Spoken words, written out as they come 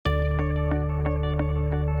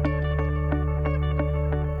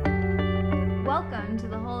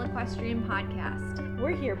Equestrian Podcast,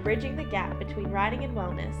 We're here bridging the gap between riding and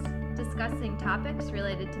wellness. discussing topics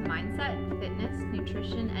related to mindset, fitness,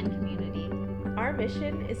 nutrition, and community. Our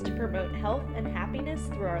mission is to promote health and happiness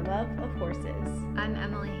through our love of horses. I'm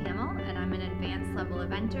Emily Hamill, and I'm an advanced level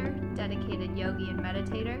eventer, dedicated yogi and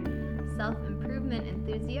meditator, self-improvement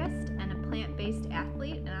enthusiast, and a plant-based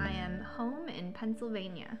athlete, and I am home in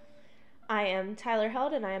Pennsylvania. I am Tyler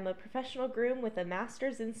Held, and I am a professional groom with a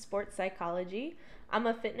master's in sports psychology. I'm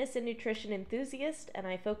a fitness and nutrition enthusiast, and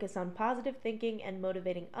I focus on positive thinking and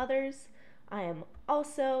motivating others. I am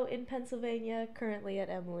also in Pennsylvania, currently at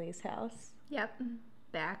Emily's house. Yep,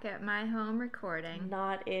 back at my home recording.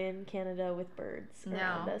 Not in Canada with birds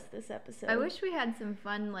around us this episode. I wish we had some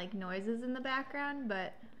fun noises in the background,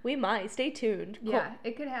 but we might. Stay tuned. Yeah,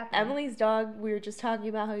 it could happen. Emily's dog, we were just talking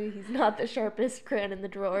about how he's not the sharpest crayon in the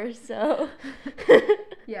drawer, so.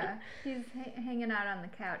 Yeah, he's hanging out on the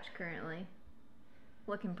couch currently.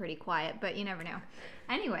 Looking pretty quiet, but you never know.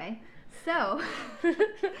 Anyway, so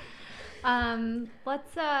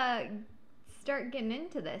let's start getting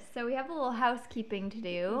into this. So we have a little housekeeping to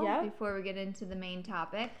do before we get into the main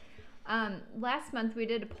topic. Last month we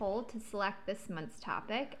did a poll to select this month's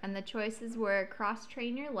topic, and the choices were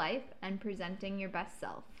cross-train your life and presenting your best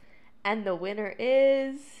self. And the winner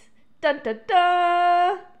is, dun dun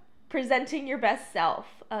dun, presenting your best self.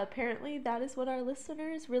 Apparently that is what our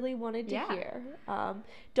listeners really wanted to hear.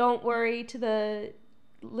 Don't worry to the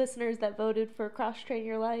listeners that voted for cross-train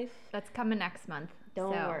your life. That's coming next month.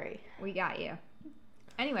 Don't worry. We got you.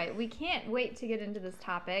 Anyway, we can't wait to get into this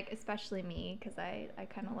topic, especially me, because I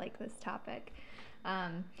kind of like this topic.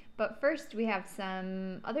 But first, we have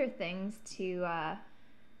some other things to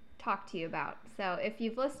talk to you about. So if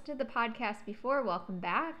you've listened to the podcast before, welcome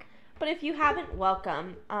back. But if you haven't,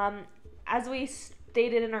 welcome. As we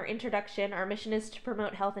stated in our introduction, our mission is to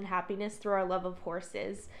promote health and happiness through our love of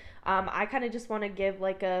horses. I kind of just want to give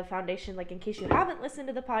a foundation, in case you haven't listened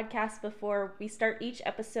to the podcast before. We start each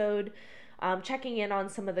episode checking in on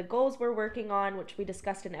some of the goals we're working on, which we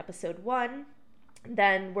discussed in episode 1.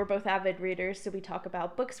 Then we're both avid readers, so we talk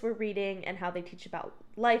about books we're reading and how they teach about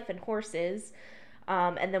life and horses.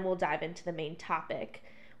 And then we'll dive into the main topic.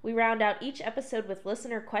 We round out each episode with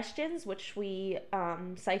listener questions, which we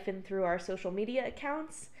siphon through our social media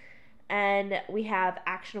accounts. And we have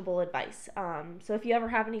actionable advice. So if you ever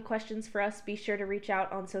have any questions for us, be sure to reach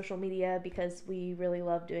out on social media because we really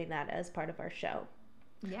love doing that as part of our show.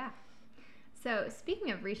 Yeah. So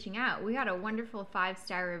speaking of reaching out, we got a wonderful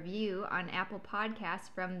 5-star review on Apple Podcasts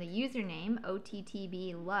from the username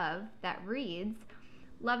OTTBLove that reads,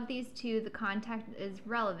 "Love these two. The content is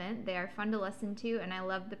relevant. They are fun to listen to, and I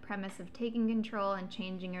love the premise of taking control and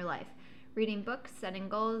changing your life. Reading books, setting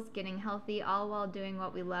goals, getting healthy, all while doing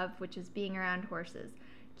what we love, which is being around horses.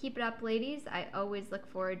 Keep it up, ladies. I always look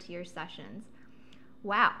forward to your sessions."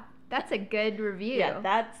 Wow, that's a good review. Yeah,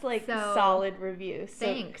 that's solid review. So,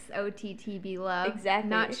 thanks, OTTBLove. Exactly.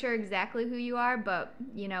 Not sure exactly who you are, but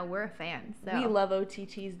we're a fan. So we love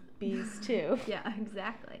OTTBs too. Yeah,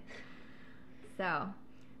 exactly. So,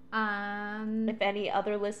 if any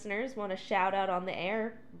other listeners want a shout out on the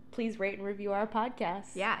air, please rate and review our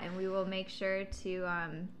podcast. Yeah, and we will make sure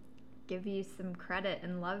to give you some credit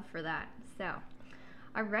and love for that. So,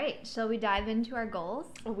 all right, shall we dive into our goals?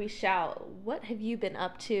 We shall. What have you been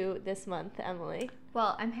up to this month, Emily?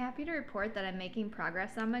 Well, I'm happy to report that I'm making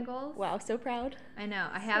progress on my goals. Wow, so proud. I know.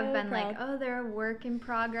 I have been proud. They're a work in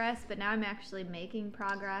progress, but now I'm actually making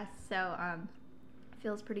progress, so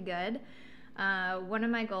feels pretty good. One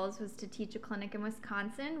of my goals was to teach a clinic in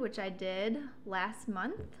Wisconsin, which I did last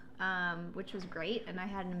month, which was great, and I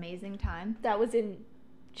had an amazing time. That was in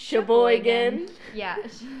Sheboygan. Yeah,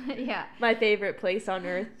 yeah. My favorite place on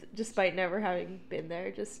earth, despite never having been there,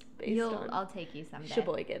 just based on I'll take you someday.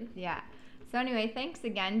 Sheboygan. Yeah. So anyway, thanks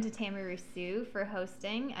again to Tammy Rousseau for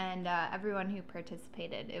hosting and everyone who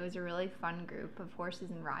participated. It was a really fun group of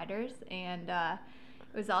horses and riders, and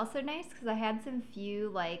it was also nice because I had some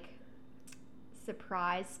few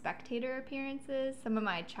surprise spectator appearances. Some of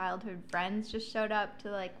my childhood friends just showed up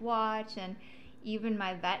to watch, and even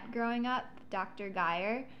my vet growing up, Dr.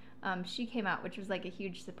 Geyer, she came out, which was a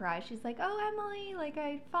huge surprise. She's like, "Oh, Emily,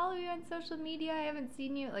 I follow you on social media. I haven't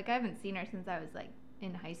seen you. I haven't seen her since I was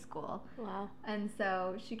in high school." Wow. And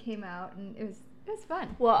so she came out, and it was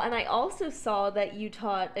fun. Well, and I also saw that you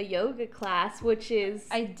taught a yoga class, which is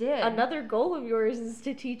I did. Another goal of yours is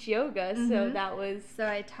to teach yoga. Mm-hmm. So that was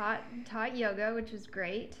I taught yoga, which was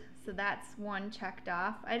great. So that's one checked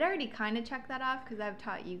off. I'd already kind of checked that off because I've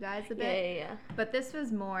taught you guys a bit. Yeah. But this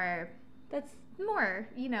was more. That's more,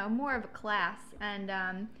 more of a class, and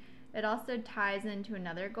It also ties into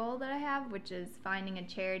another goal that I have, which is finding a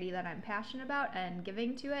charity that I'm passionate about and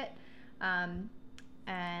giving to it.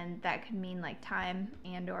 And that could mean like time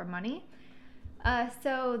and or money.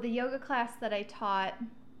 So the yoga class that I taught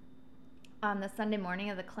on the Sunday morning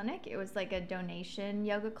of the clinic, it was like a donation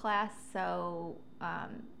yoga class. So,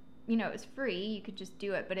 it was free. You could just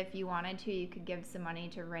do it. But if you wanted to, you could give some money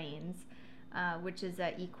to RAINS, which is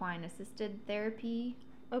a equine assisted therapy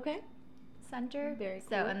center. Very cool.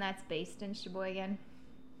 So, and that's based in Sheboygan,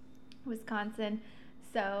 Wisconsin.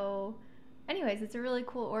 So, anyways, it's a really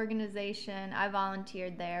cool organization. I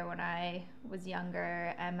volunteered there when I was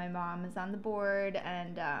younger, and my mom is on the board,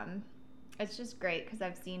 and it's just great because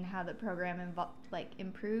I've seen how the program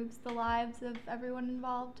improves the lives of everyone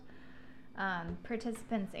involved,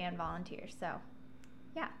 participants and volunteers. So,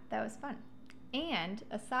 yeah, that was fun. And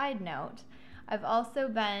a side note, I've also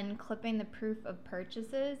been clipping the proof of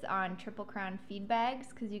purchases on Triple Crown feed bags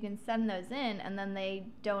because you can send those in, and then they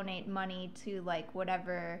donate money to like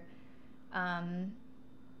whatever, I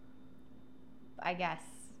guess,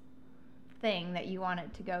 thing that you want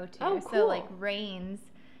it to go to. Oh, cool. So like RAINS,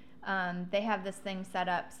 they have this thing set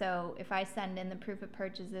up. So if I send in the proof of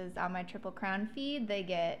purchases on my Triple Crown feed, they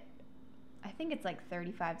get, I think it's like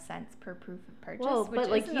 35 cents per proof of purchase,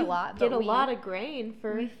 which isn't a lot. Get a lot of grain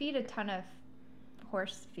for. We feed a ton of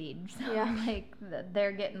horse feed, so Yeah.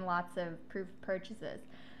 they're getting lots of proof of purchases.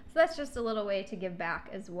 So that's just a little way to give back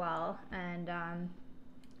as well. And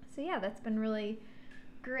so yeah, that's been really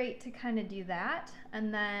great to kind of do that.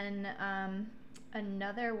 And then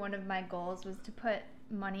another one of my goals was to put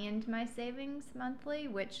money into my savings monthly,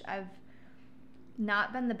 which I've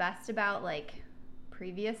not been the best about like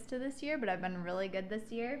previous to this year, but I've been really good this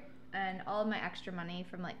year. And all of my extra money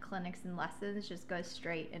from like clinics and lessons just goes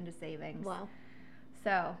straight into savings. Wow.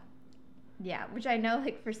 So, yeah, which I know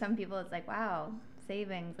like for some people it's like, wow,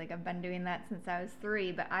 savings, like I've been doing that since I was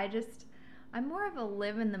 3, but I'm more of a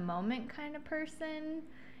live in the moment kind of person,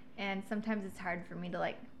 and sometimes it's hard for me to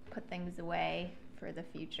like put things away for the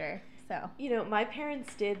future. So, my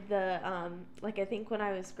parents did the I think when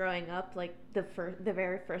I was growing up, like the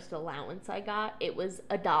very first allowance I got, it was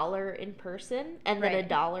 $1 in person, and then Right.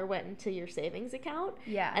 $1 went into your savings account.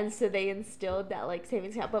 yeah. And so they instilled that like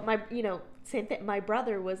savings account. But same thing. My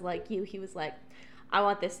brother was like you. He was like, I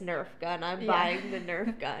want this Nerf gun. I'm buying the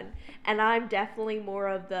Nerf gun. And I'm definitely more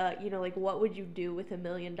of the, like, what would you do with $1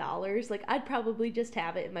 million? Like, I'd probably just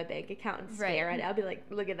have it in my bank account and stare at it. I'll be like,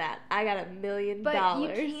 look at that. I got $1 million. But you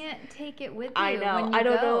can't take it with you. I know. When you I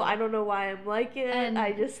don't go. know. I don't know why I'm like it. And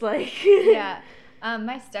I just like. yeah.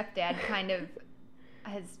 My stepdad kind of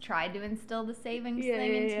has tried to instill the savings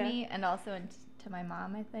thing into me, and also into my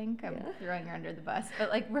mom, I think. I'm throwing her under the bus. But,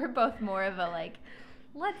 like, we're both more of a, like,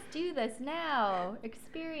 let's do this now,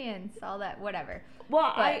 experience, all that, whatever.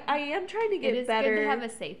 Well, but I am trying to get better. It is good to have a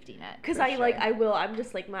safety net. Because I'm just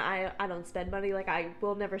like, I don't spend money. Like, I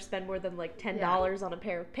will never spend more than like $10 on a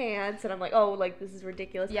pair of pants. And I'm like, oh, like, this is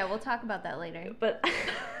ridiculous. Yeah, we'll talk about that later. But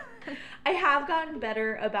I have gotten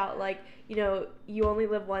better about, like, you only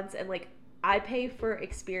live once. And, like, I pay for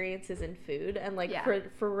experiences and food. And, like,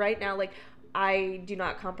 for right now, like, I do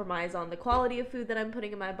not compromise on the quality of food that I'm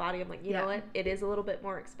putting in my body. I'm like, you know what? It is a little bit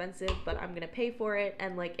more expensive, but I'm going to pay for it.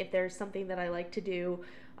 And, like, if there's something that I like to do,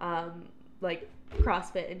 like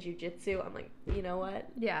CrossFit and jiu-jitsu, I'm like, you know what?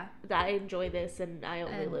 Yeah. I enjoy this, and I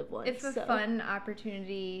only live once. If a fun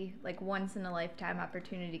opportunity, like once in a lifetime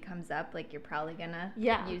opportunity comes up, like you're probably going to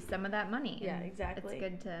use some of that money. Yeah, and exactly. It's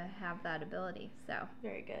good to have that ability. So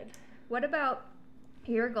very good. What about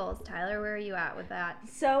your goals, Tyler? Where are you at with that?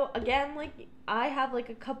 So, again, like, I have, like,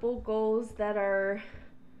 a couple goals that are,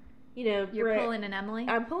 You're pulling an Emily?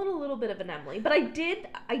 I'm pulling a little bit of an Emily. But I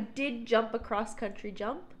did jump a cross-country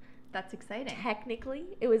jump. That's exciting.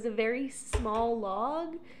 Technically. It was a very small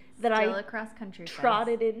log that Still I a cross-country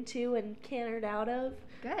trotted into and cantered out of.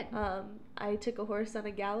 Good. I took a horse on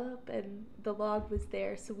a gallop, and the log was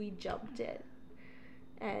there, so we jumped it.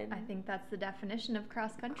 And I think that's the definition of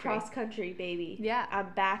cross-country. Cross-country, baby. Yeah.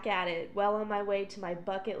 I'm back at it. Well on my way to my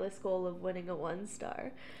bucket list goal of winning a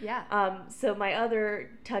 1-star. Yeah. So my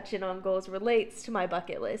other touch-in on goals relates to my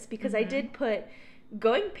bucket list, because I did put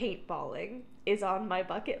going paintballing is on my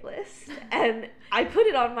bucket list. And I put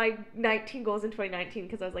it on my 19 goals in 2019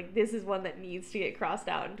 because I was like, this is one that needs to get crossed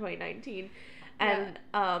out in 2019. And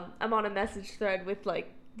I'm on a message thread with,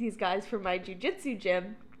 like, these guys from my jiu-jitsu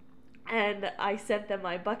gym. And I sent them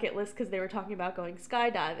my bucket list because they were talking about going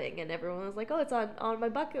skydiving, and everyone was like, oh, it's on my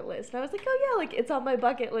bucket list. And I was like, oh, yeah, like, it's on my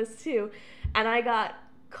bucket list, too. And I got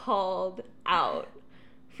called out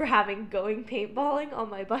for having going paintballing on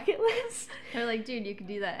my bucket list. They're like, dude, you could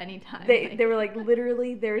do that anytime. They were like,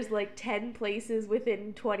 literally, there's like 10 places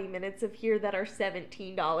within 20 minutes of here that are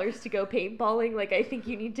 $17 to go paintballing. Like, I think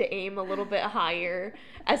you need to aim a little bit higher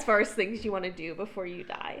as far as things you want to do before you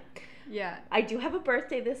die. Yeah. I do have a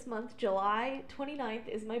birthday this month. July 29th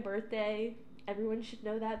is my birthday. Everyone should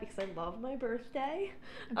know that because I love my birthday.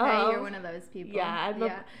 Okay, you're one of those people.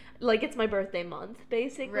 Yeah, like it's my birthday month,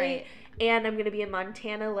 basically. Right. And I'm going to be in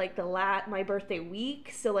Montana like my birthday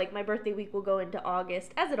week. So like my birthday week will go into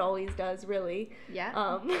August, as it always does, really.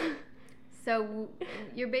 Yeah. So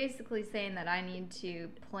you're basically saying that I need to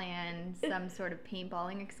plan some sort of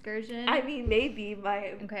paintballing excursion? I mean, maybe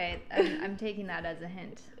Okay, I'm taking that as a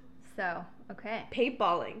hint. So, okay.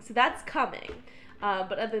 Paintballing. So that's coming.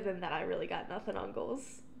 But other than that, I really got nothing on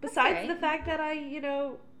goals. Besides the fact that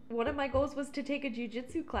one of my goals was to take a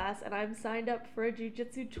jiu-jitsu class, and I'm signed up for a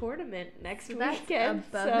jiu-jitsu tournament next weekend.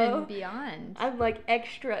 That's above and beyond. I'm like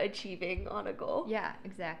extra achieving on a goal. Yeah,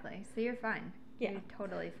 exactly. So you're fine. Yeah. You're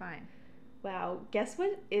totally fine. Wow. Guess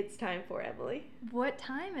what it's time for, Emily? What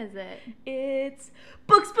time is it? It's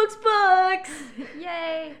books, books, books!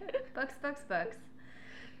 Yay! Books, books, books.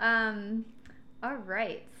 All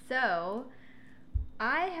right. So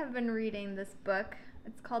I have been reading this book.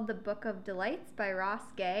 It's called The Book of Delights by Ross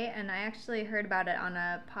Gay, and I actually heard about it on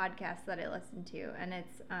a podcast that I listened to, and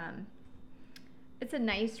it's a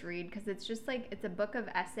nice read because it's just like, it's a book of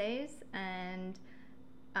essays, and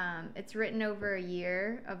it's written over a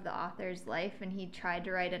year of the author's life, and he tried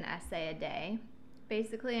to write an essay a day,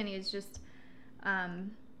 basically, and he was just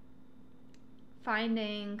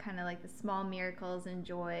finding kind of like the small miracles and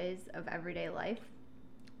joys of everyday life.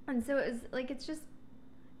 And so it was like,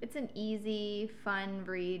 it's an easy, fun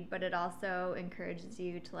read, but it also encourages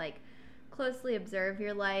you to like closely observe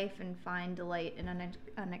your life and find delight in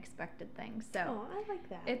unexpected things. So I like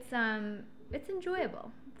that. It's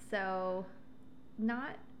enjoyable. So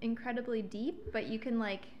not incredibly deep, but you can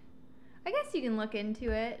like, I guess you can look into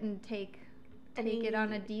it and take it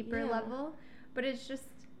on a deeper level. But it's just,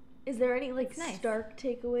 is there any like stark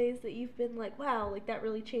takeaways that you've been like, wow, like that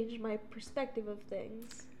really changed my perspective of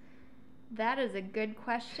things? That is a good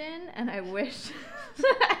question, and I wish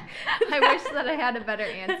that I had a better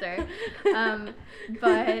answer.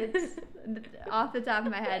 But off the top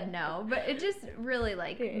of my head, no. But it just really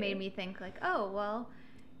made me think like, oh, well,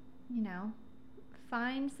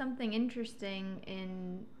 find something interesting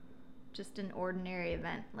in just an ordinary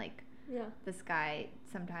event. Like this guy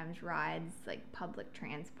sometimes rides like public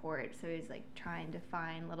transport, so he's like trying to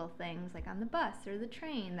find little things like on the bus or the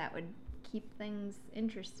train that would keep things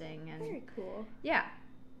interesting. And very cool. Yeah.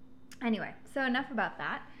 Anyway, so enough about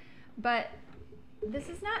that. But this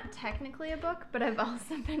is not technically a book, but I've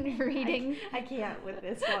also been reading. I can't with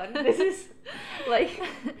this one. This is like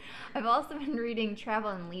I've also been reading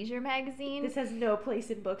Travel and Leisure magazine. This has no place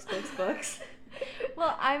in books.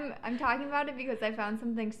 Well, I'm talking about it because I found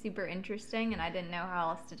something super interesting and I didn't know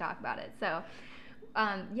how else to talk about it. So,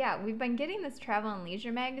 we've been getting this Travel and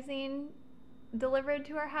Leisure magazine delivered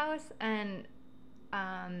to our house, and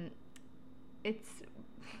it's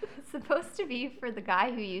supposed to be for the guy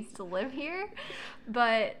who used to live here,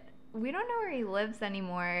 but we don't know where he lives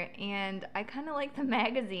anymore, and I kind of like the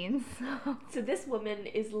magazine. So this woman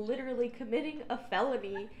is literally committing a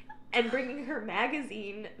felony and bringing her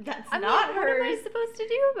magazine that's not hers. What am I supposed to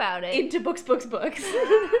do about it? Into books.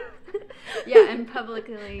 Yeah, and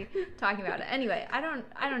publicly talking about it. Anyway, I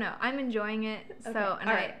don't know. I'm enjoying it. Okay. So, and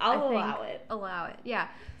I'll allow it. Allow it. Yeah.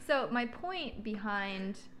 So my point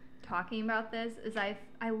behind talking about this is I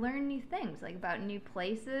learn new things, like about new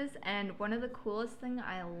places, and one of the coolest thing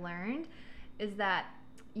I learned is that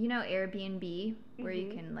Airbnb, where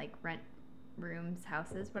you can like rent rooms,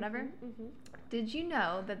 houses, whatever. Mm-hmm. Did you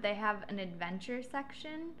know that they have an adventure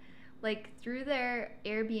section? Like through their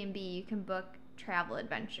Airbnb, you can book travel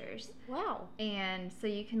adventures. Wow. And so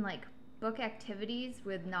you can like book activities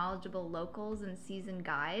with knowledgeable locals and seasoned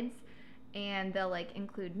guides, and they'll like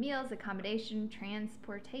include meals, accommodation,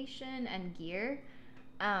 transportation, and gear.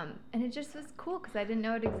 And it just was cool because I didn't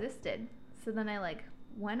know it existed. So then I like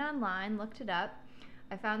went online, looked it up.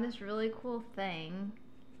 I found this really cool thing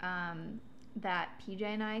that PJ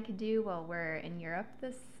and I could do while we're in Europe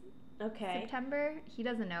this September. He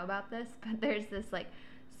doesn't know about this, but there's this like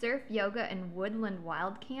surf, yoga, and woodland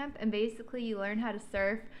wild camp, and basically you learn how to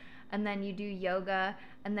surf, and then you do yoga,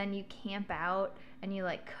 and then you camp out, and you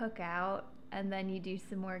like cook out, and then you do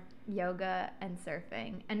some more yoga and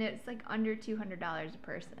surfing, and it's like under $200 a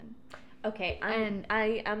person. Okay,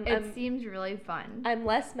 it seems really fun. I'm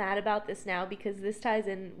less mad about this now because this ties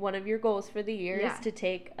in one of your goals for the year is to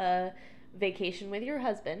take a vacation with your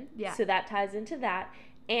husband. Yeah. So that ties into that.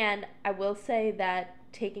 And I will say that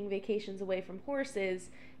taking vacations away from horses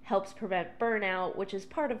helps prevent burnout, which is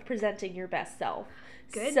part of presenting your best self.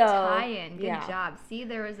 Good tie-in. Good job. See,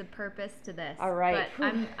 there was a purpose to this. All right.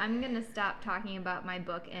 But I'm going to stop talking about my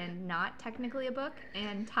book and not technically a book.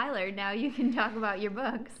 And Tyler, now you can talk about your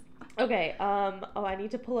books. Okay. I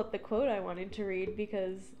need to pull up the quote I wanted to read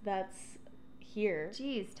because that's here.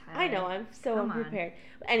 Jeez, Tyler. I know. I'm so unprepared.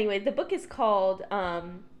 Anyway, the book is called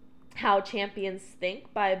How Champions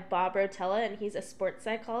Think by Bob Rotella, and he's a sports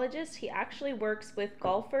psychologist. He actually works with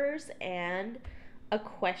golfers and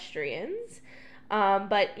equestrians.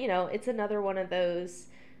 But, you know, it's another one of those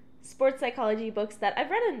sports psychology books that I've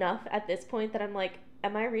read enough at this point that I'm like,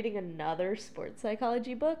 am I reading another sports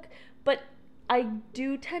psychology book? But I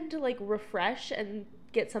do tend to, like, refresh and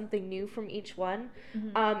get something new from each one.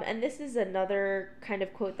 Mm-hmm. And this is another kind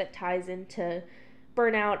of quote that ties into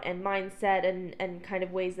burnout and mindset and kind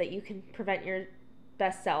of ways that you can prevent your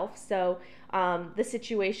best self. So the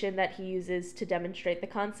situation that he uses to demonstrate the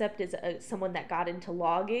concept is someone that got into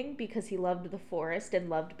logging because he loved the forest and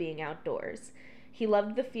loved being outdoors. He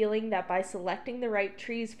loved the feeling that by selecting the right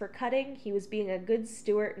trees for cutting, he was being a good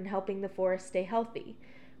steward and helping the forest stay healthy.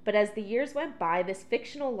 But as the years went by, this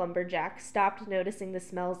fictional lumberjack stopped noticing the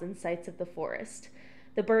smells and sights of the forest,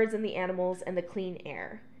 the birds and the animals, and the clean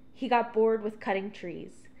air. He got bored with cutting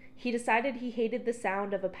trees. He decided he hated the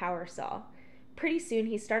sound of a power saw. Pretty soon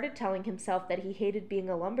he started telling himself that he hated being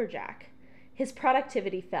a lumberjack. His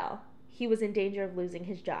productivity fell. He was in danger of losing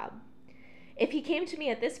his job. If he came to me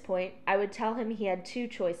at this point, I would tell him he had two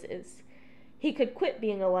choices. He could quit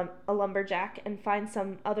being a lumberjack and find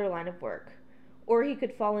some other line of work, or he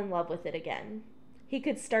could fall in love with it again. He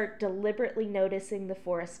could start deliberately noticing the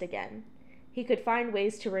forest again. He could find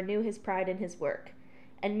ways to renew his pride in his work,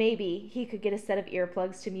 and maybe he could get a set of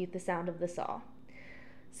earplugs to mute the sound of the saw.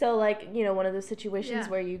 So, like, you know, one of those situations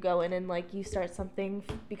where you go in and, like, you start something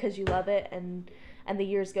because you love it and the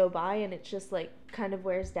years go by and it just, like, kind of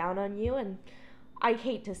wears down on you. And I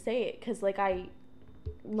hate to say it because, like, I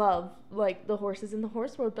love, like, the horses in the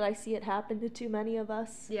horse world, but I see it happen to too many of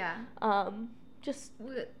us. Yeah. I mean,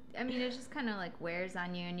 it just kind of, like, wears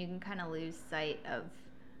on you and you can kind of lose sight of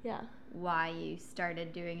why you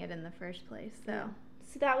started doing it in the first place. So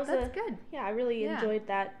that's good. Yeah, I really enjoyed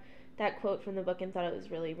that quote from the book and thought it was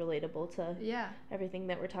really relatable to everything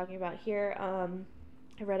that we're talking about here.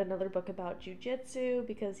 I read another book about jujitsu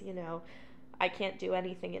because, you know, I can't do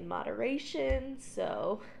anything in moderation,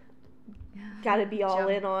 so gotta be all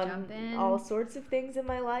in on all sorts of things in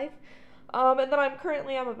my life. And then I'm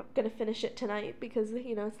gonna finish it tonight because,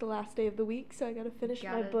 you know, it's the last day of the week, so I gotta finish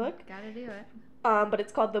my book. Gotta do it. But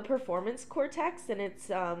it's called The Performance Cortex, and it's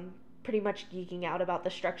pretty much geeking out about the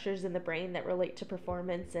structures in the brain that relate to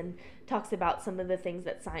performance and talks about some of the things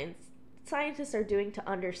that scientists are doing to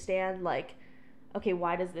understand, like, okay,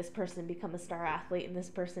 why does this person become a star athlete and this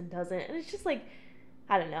person doesn't? And it's just like,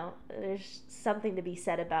 I don't know, there's something to be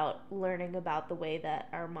said about learning about the way that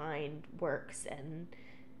our mind works and,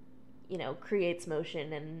 you know, creates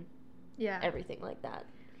motion and everything like that.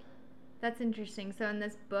 That's interesting. So in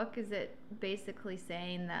this book, is it basically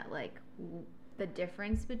saying that, like, the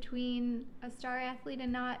difference between a star athlete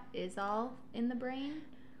and not is all in the brain?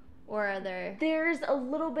 Or are there's a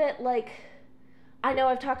little bit, like, I know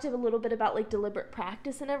I've talked a little bit about, like, deliberate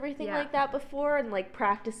practice and everything like that before, and, like,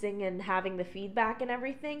 practicing and having the feedback and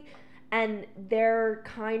everything, and they're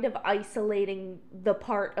kind of isolating the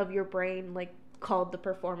part of your brain, like, called the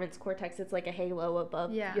performance cortex. It's like a halo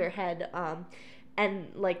above your head,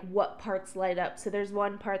 and, like, what parts light up. So there's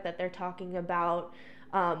one part that they're talking about,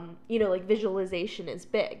 you know, like, visualization is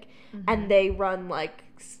big. Mm-hmm. And they run, like,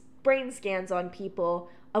 brain scans on people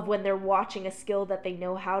of when they're watching a skill that they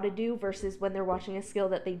know how to do versus when they're watching a skill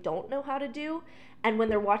that they don't know how to do. And when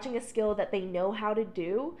they're watching a skill that they know how to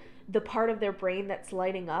do, the part of their brain that's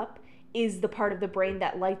lighting up is the part of the brain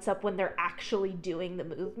that lights up when they're actually doing the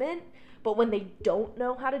movement. But when they don't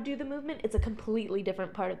know how to do the movement, it's a completely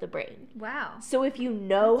different part of the brain. Wow. So if you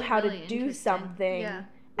know how to do something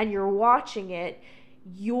and you're watching it,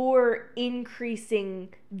 you're increasing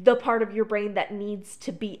the part of your brain that needs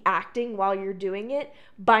to be acting while you're doing it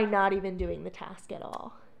by not even doing the task at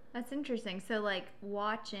all. That's interesting. So, like,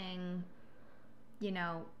 watching, you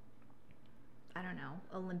know, I don't know,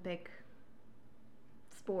 Olympic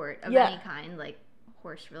sport of any kind, like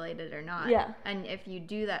horse related or not. Yeah. And if you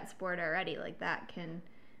do that sport already, like, that can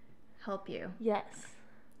help you. Yes.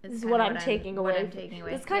 This is what I'm taking away.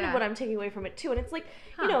 It's kind of what I'm taking away from it too. And it's like,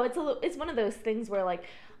 you know, it's one of those things where, like,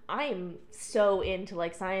 I am so into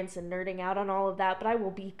like science and nerding out on all of that, but I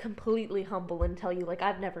will be completely humble and tell you, like,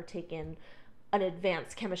 I've never taken an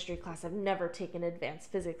advanced chemistry class. I've never taken an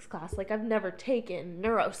advanced physics class. Like, I've never taken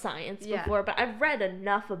neuroscience before, but I've read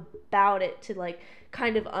enough about it to like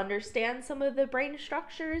kind of understand some of the brain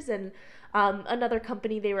structures. And another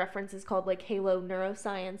company they reference is called like Halo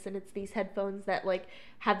Neuroscience, and it's these headphones that like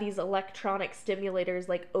have these electronic stimulators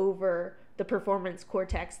like over the performance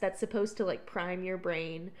cortex that's supposed to like prime your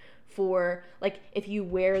brain for like if you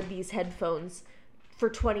wear these headphones for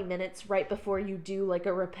 20 minutes right before you do like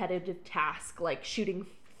a repetitive task like shooting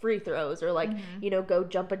free throws or like you know, go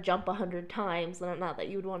jump 100 times. Not that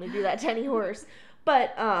you would want to do that to any horse,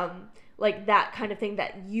 but like that kind of thing,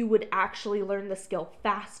 that you would actually learn the skill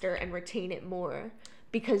faster and retain it more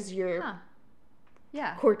because your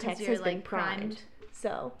cortex has like been primed.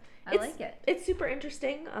 So I like it. It's super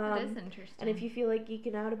interesting. It is interesting. And if you feel like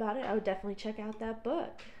geeking out about it, I would definitely check out that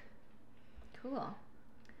book. Cool.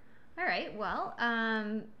 All right. Well,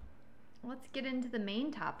 let's get into the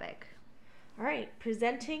main topic. All right.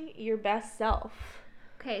 Presenting your best self.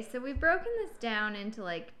 Okay. So we've broken this down into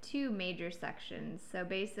like 2 major sections. So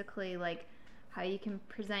basically like how you can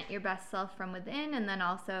present your best self from within, and then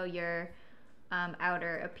also your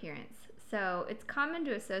outer appearance. So it's common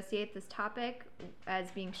to associate this topic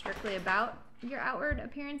as being strictly about your outward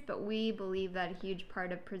appearance, but we believe that a huge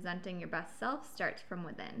part of presenting your best self starts from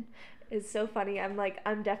within. It's so funny. I'm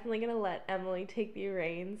definitely going to let Emily take the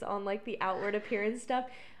reins on like the outward appearance stuff.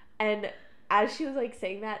 And as she was like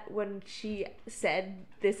saying that, when she said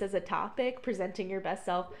this as a topic, presenting your best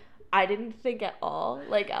self, I didn't think at all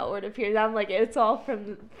like outward appearance. I'm like, it's all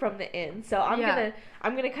from the in. So I'm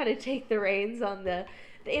gonna kind of take the reins on the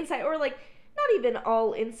inside, or like not even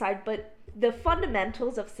all inside, but the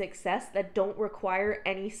fundamentals of success that don't require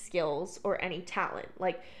any skills or any talent,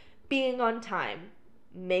 like being on time,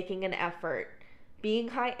 making an effort, being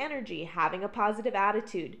high energy, having a positive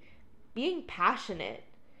attitude, being passionate,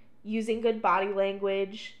 using good body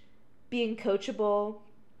language, being coachable,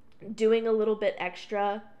 doing a little bit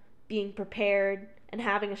extra, being prepared, and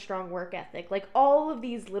having a strong work ethic. Like all of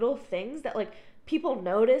these little things that like people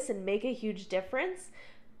notice and make a huge difference.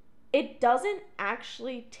 It doesn't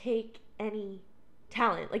actually take any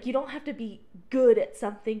talent. Like you don't have to be good at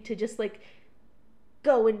something to just like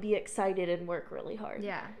go and be excited and work really hard.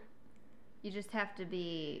 Yeah. You just have to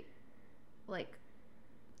be like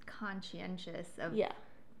conscientious of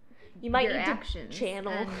You might your need actions to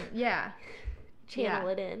channel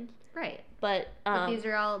it in. Right. But these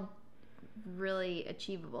are all really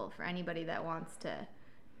achievable for anybody that wants to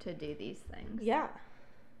do these things. Yeah.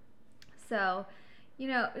 So, you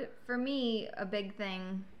know, for me, a big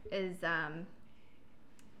thing is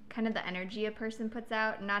kind of the energy a person puts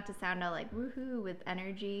out. Not to sound all like woohoo with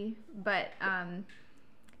energy, but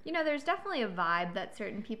you know, there's definitely a vibe that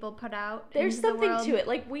certain people put out. There's into something the world. to it.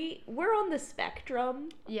 Like we're on the spectrum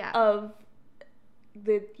Yeah. of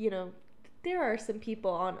the, you know, there are some people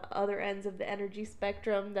on other ends of the energy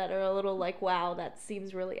spectrum that are a little like, wow, that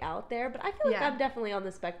seems really out there. But I feel like I'm definitely on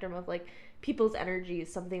the spectrum of like people's energy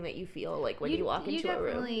is something that you feel like when you walk into a room. You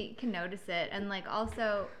definitely can notice it. And like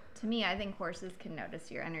also, to me, I think horses can notice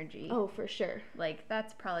your energy. Oh, for sure. Like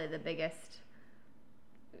that's probably the biggest,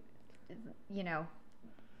 you know,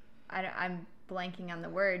 I'm blanking on the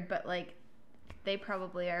word, but like they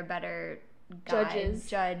probably are better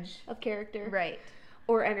judge of character. Right.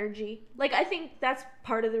 Or energy. Like, I think that's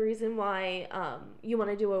part of the reason why you want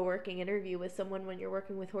to do a working interview with someone when you're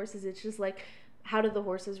working with horses. It's just like, how do the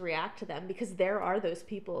horses react to them? Because there are those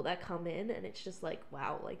people that come in and it's just like,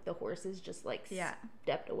 wow, like the horses just like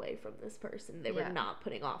stepped away from this person. They were not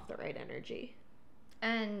putting off the right energy.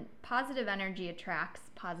 And positive energy attracts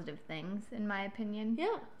positive things, in my opinion.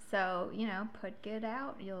 Yeah. So, you know, put good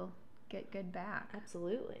out, you'll get good back.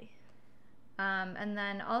 Absolutely. And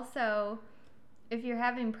then also, if you're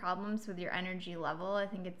having problems with your energy level, I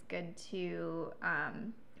think it's good to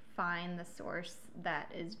find the source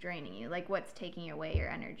that is draining you, like what's taking away your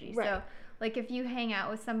energy. Right. So, like if you hang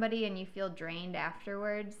out with somebody and you feel drained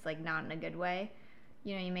afterwards, like not in a good way,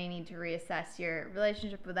 you know, you may need to reassess your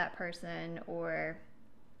relationship with that person, or,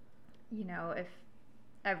 you know, if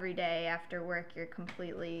every day after work you're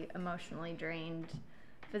completely emotionally drained,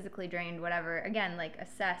 physically drained, whatever, again, like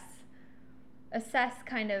assess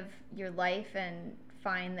kind of your life and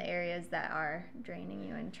find the areas that are draining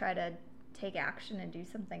you and try to take action and do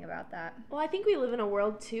something about that. Well, I think we live in a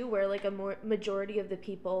world too where like a majority of the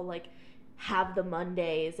people like have the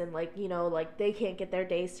Mondays and like, you know, like they can't get their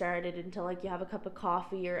day started until like you have a cup of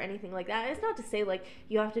coffee or anything like that. And it's not to say like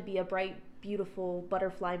you have to be a bright, beautiful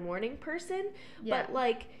butterfly morning person, but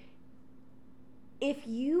like if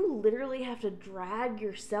you literally have to drag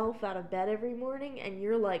yourself out of bed every morning and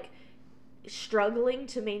you're like struggling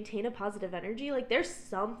to maintain a positive energy, like there's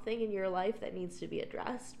something in your life that needs to be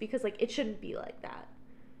addressed, because like it shouldn't be like that.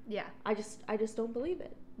 Yeah. I just don't believe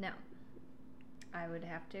it. No. I would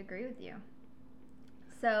have to agree with you.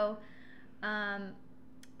 So,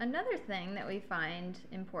 another thing that we find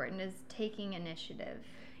important is taking initiative.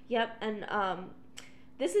 Yep, and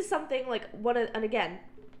this is something like and again,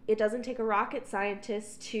 it doesn't take a rocket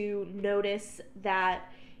scientist to notice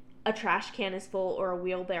that a trash can is full or a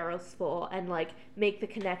wheelbarrow's full and like make the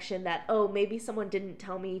connection that, oh, maybe someone didn't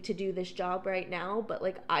tell me to do this job right now, but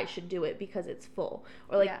like I should do it because it's full.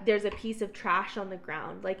 Or like there's a piece of trash on the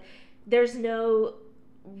ground. Like there's no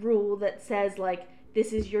rule that says like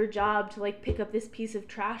this is your job to like pick up this piece of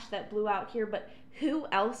trash that blew out here, but who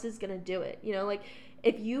else is going to do it? You know, like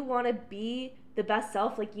if you want to be the best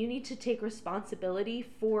self, like you need to take responsibility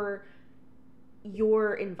for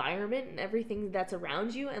your environment and everything that's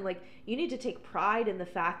around you, and like you need to take pride in the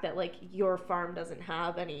fact that like your farm doesn't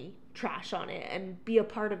have any trash on it, and be a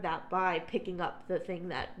part of that by picking up the thing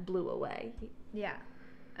that blew away. Yeah.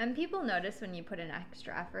 And people notice when you put an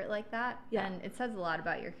extra effort like that, and it says a lot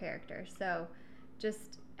about your character. So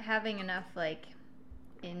just having enough like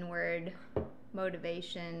inward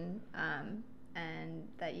motivation, and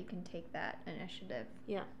that you can take that initiative.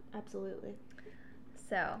 Yeah, absolutely.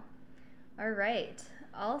 So, all right.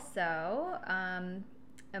 Also,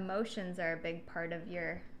 emotions are a big part of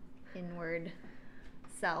your inward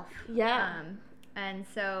self. Yeah. And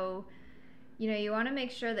so, you know, you want to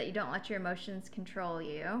make sure that you don't let your emotions control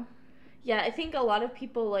you. Yeah, I think a lot of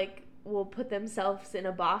people like will put themselves in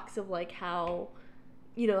a box of like how,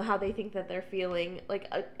 you know, how they think that they're feeling, like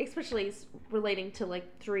especially relating to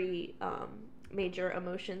like 3 major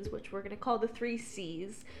emotions, which we're going to call the 3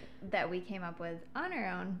 C's that we came up with on our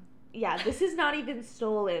own. Yeah, this is not even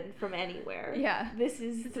stolen from anywhere. Yeah. This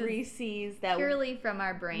is 3 C's that purely from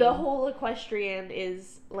our brain. The whole equestrian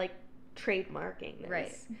is like trademarking this.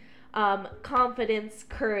 Right. Confidence,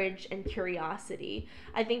 courage, and curiosity.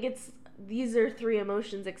 I think these are 3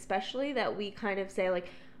 emotions especially that we kind of say like,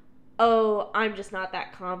 oh, I'm just not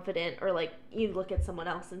that confident, or like you look at someone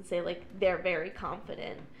else and say like they're very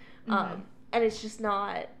confident. Mm-hmm. And it's just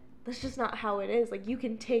not, that's just not how it is. Like you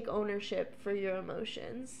can take ownership for your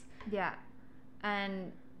emotions. Yeah.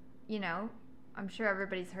 And, you know, I'm sure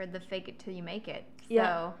everybody's heard the fake it till you make it. So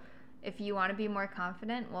yeah. If you want to be more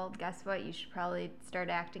confident, well, guess what? You should probably start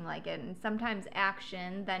acting like it. And sometimes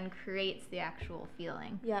action then creates the actual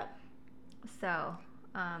feeling. Yeah. So,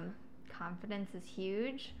 confidence is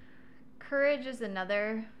huge. Courage is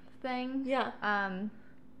another thing. Yeah.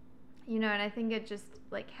 You know, and I think it just,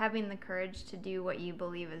 like, having the courage to do what you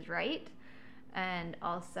believe is right, and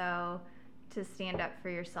also to stand up for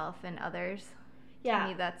yourself and others. Yeah. To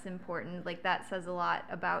me, that's important. Like, that says a lot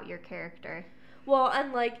about your character. Well,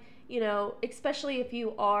 and, like, you know, especially if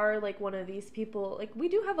you are, like, one of these people, like, we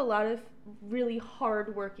do have a lot of really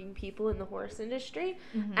hard-working people in the horse industry,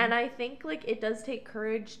 Mm-hmm. and I think, like, it does take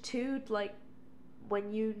courage, too, like,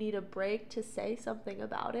 when you need a break, to say something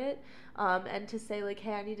about it, and to say like,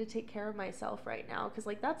 hey, I need to take care of myself right now, because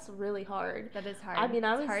like that's really hard. That is hard. I mean,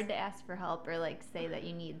 it's hard to ask for help or like say that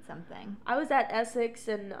you need something. I was at Essex,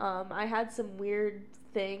 and I had some weird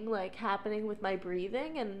thing like happening with my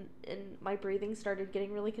breathing, and my breathing started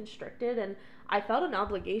getting really constricted, and I felt an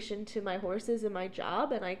obligation to my horses and my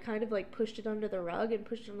job, and I kind of like pushed it under the rug, and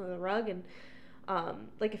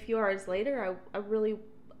like a few hours later, I really,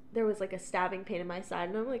 there was like a stabbing pain in my side,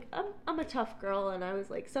 and I'm like, I'm a tough girl, and I was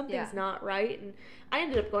like, something's not right, and I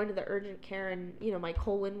ended up going to the urgent care, and you know, my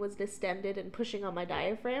colon was distended and pushing on my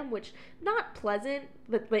diaphragm, which not pleasant,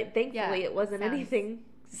 but thankfully it wasn't anything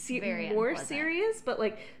more serious, but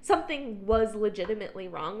like something was legitimately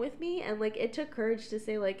wrong with me, and like it took courage to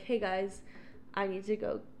say like, hey guys, I need to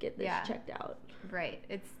go get this checked out. Right.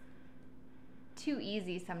 It's too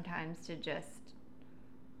easy sometimes to just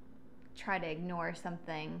try to ignore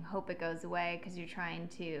something, hope it goes away because you're trying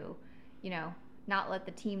to, you know, not let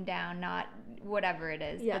the team down, not whatever it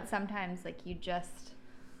is. Yeah. But sometimes like you just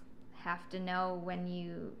have to know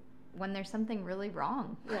when there's something really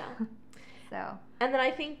wrong. Yeah. So. And then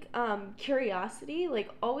I think curiosity, like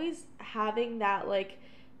always having that like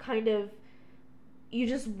kind of, you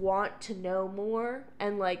just want to know more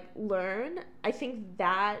and like learn. I think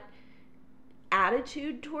that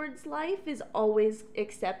attitude towards life is always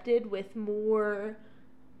accepted with more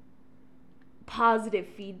positive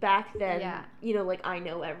feedback than, you know, like I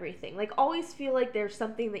know everything. Like always feel like there's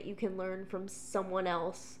something that you can learn from someone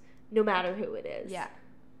else, no matter who it is. Yeah.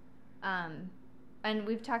 And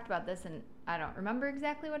we've talked about this in I don't remember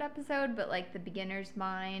exactly what episode, but like the beginner's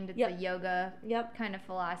mind. It's Yep. a yoga Yep. kind of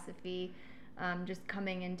philosophy. Just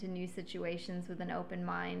coming into new situations with an open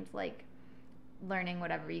mind, like learning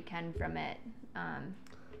whatever you can from it.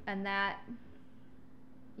 And that,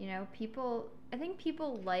 you know, I think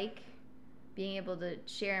people like being able to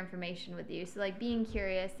share information with you. So like being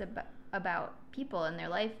curious about people in their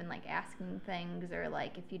life and like asking things, or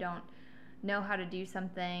like if you don't know how to do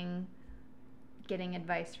something, getting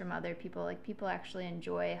advice from other people. Like people actually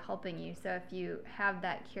enjoy helping you. So if you have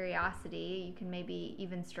that curiosity, you can maybe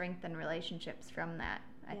even strengthen relationships from that,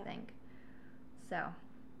 I think. So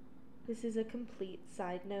this is a complete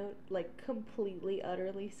side note, like completely,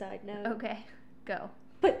 utterly side note. Okay, go.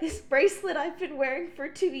 But this bracelet I've been wearing for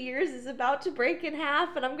 2 years is about to break in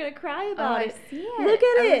half, and I'm gonna cry about it. I see it. Look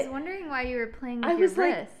at it. I was wondering why you were playing with your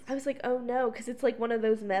wrist. I was like, oh no, because it's like one of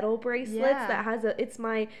those metal bracelets that has it's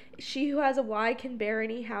my She Who Has a Y Can Bear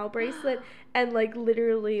Any How bracelet, and like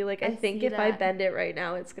literally, like I think if I bend it right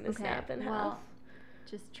now, it's gonna snap in half.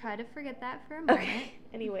 Just try to forget that for a moment. Okay.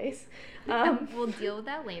 Anyways, we'll deal with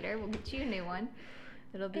that later. We'll get you a new one.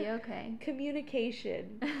 It'll be okay.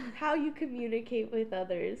 Communication. How you communicate with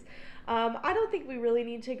others. I don't think we really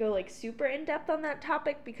need to go like super in depth on that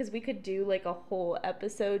topic, because we could do like a whole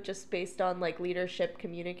episode just based on like leadership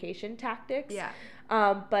communication tactics. Yeah.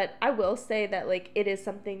 But I will say that like it is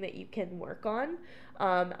something that you can work on.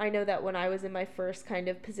 I know that when I was in my first kind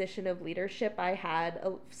of position of leadership, I had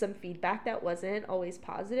some feedback that wasn't always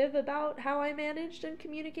positive about how I managed and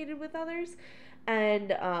communicated with others.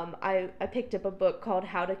 And I picked up a book called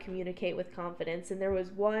How to Communicate with Confidence, and there was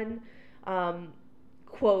one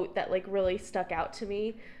quote that like really stuck out to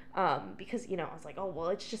me, because, you know, I was like, oh, well,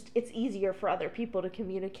 it's easier for other people to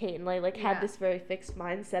communicate, and I like had this very fixed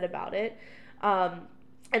mindset about it. And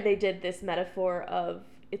they did this metaphor of,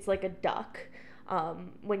 it's like a duck.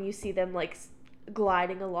 When you see them like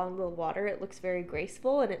gliding along the water, it looks very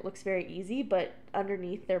graceful and it looks very easy, but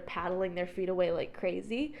underneath they're paddling their feet away like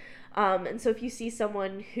crazy. And so if you see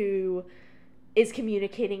someone who is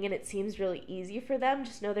communicating and it seems really easy for them,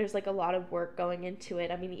 just know there's like a lot of work going into it.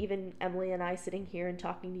 I mean, even Emily and I sitting here and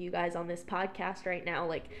talking to you guys on this podcast right now,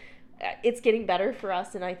 like it's getting better for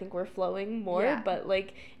us, and I think we're flowing more, but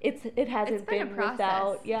like it hasn't been a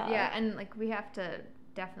process without and like we have to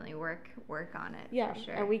definitely work on it, for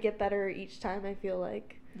sure. And we get better each time, I feel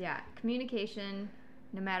like. Communication,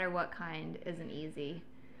 no matter what kind, isn't easy.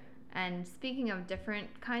 And speaking of different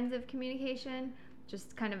kinds of communication,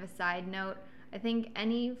 just kind of a side note, I think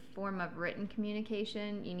any form of written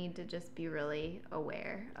communication, you need to just be really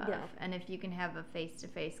aware of. And if you can have a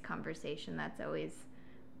face-to-face conversation, that's always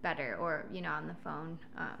better, or, you know, on the phone,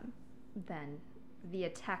 than via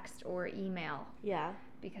text or email.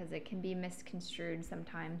 Because it can be misconstrued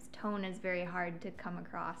sometimes. Tone is very hard to come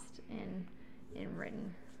across in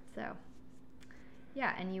written. So,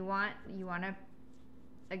 and you want to,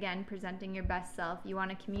 again, presenting your best self, you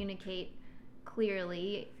want to communicate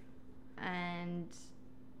clearly, and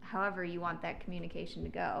however you want that communication to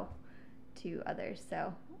go to others.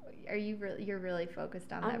 So, you're really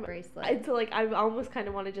focused on that bracelet? It's like I almost kind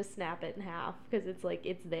of want to just snap it in half, because it's like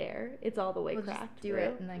it's there, it's all the way cracked. Just do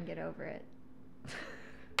it and then get over it.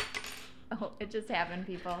 Oh, it just happened,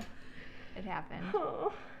 people. It happened.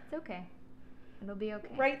 Oh. It's okay. It'll be okay.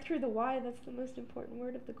 Right through the Y, that's the most important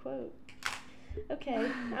word of the quote. Okay,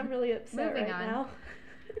 I'm really upset now.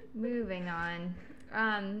 Moving on.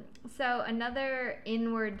 So another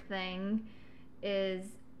inward thing is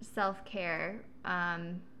self-care.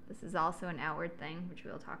 This is also an outward thing, which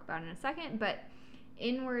we'll talk about in a second. But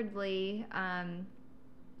inwardly,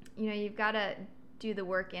 you know, you've got to do the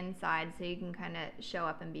work inside so you can kind of show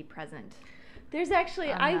up and be present. There's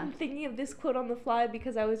actually, I'm thinking of this quote on the fly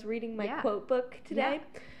because I was reading my quote book today.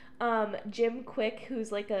 Jim Quick,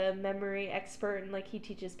 who's like a memory expert and like he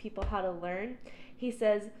teaches people how to learn, he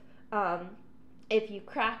says, if you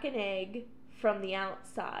crack an egg from the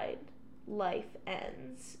outside, life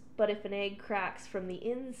ends. But if an egg cracks from the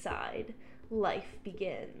inside, life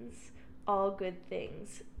begins. All good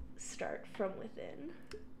things start from within.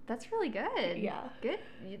 That's really good. Yeah. Good.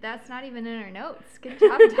 That's not even in our notes. Good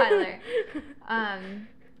job, Tyler.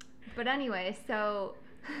 But anyway, so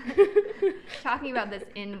talking about this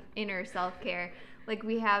inner self-care, like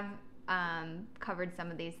we have covered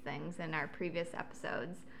some of these things in our previous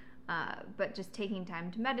episodes, but just taking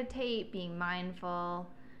time to meditate, being mindful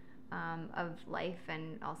of life,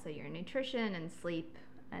 and also your nutrition and sleep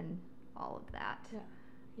and all of that. Yeah.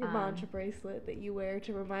 Your mantra bracelet that you wear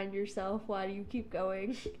to remind yourself why do you keep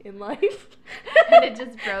going in life. And it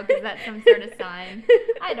just broke. Is that some sort of sign?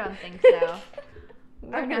 I don't think so.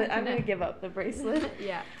 I'm gonna give up the bracelet.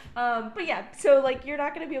 Yeah. But yeah, so like you're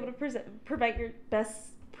not gonna be able to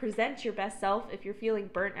present your best self if you're feeling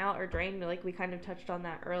burnt out or drained. Like we kind of touched on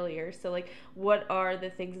that earlier. So like, what are the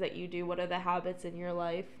things that you do? What are the habits in your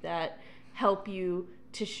life that help you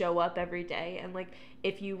to show up every day? And like,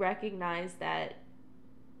 if you recognize that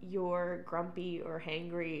you're grumpy or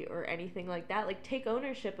hangry or anything like that, like take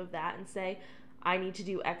ownership of that and say, I need to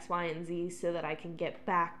do X, Y, and Z so that I can get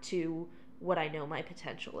back to what I know my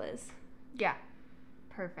potential is. Yeah.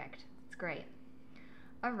 Perfect. It's great.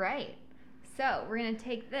 All right. So we're going to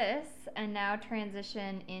take this and now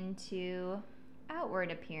transition into outward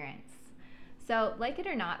appearance. So, like it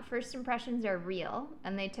or not, first impressions are real,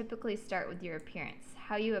 and they typically start with your appearance.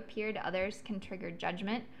 How you appear to others can trigger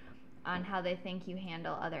judgment on how they think you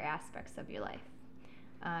handle other aspects of your life.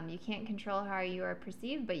 You can't control how you are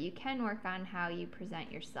perceived, but you can work on how you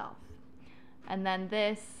present yourself. And then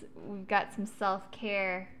we've got some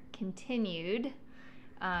self-care continued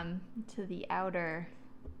to the outer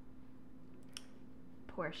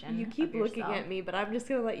portion. You keep looking at me, but I'm just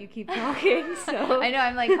going to let you keep talking. So I know,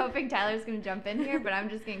 I'm like hoping Tyler's going to jump in here, but I'm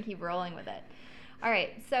just going to keep rolling with it. All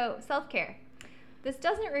right, so self-care. This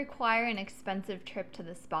doesn't require an expensive trip to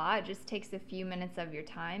the spa. It just takes a few minutes of your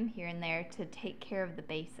time here and there to take care of the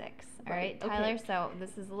basics. All right, Tyler? Okay. So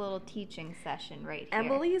this is a little teaching session right here.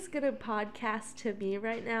 Emily's going to podcast to me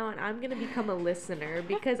right now, and I'm going to become a listener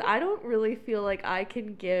because I don't really feel like I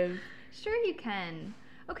can give... Sure you can.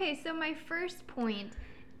 Okay, so my first point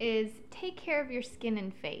is take care of your skin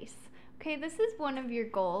and face. Okay, this is one of your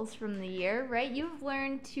goals from the year, right? You've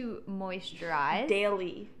learned to moisturize.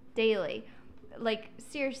 Daily. Like,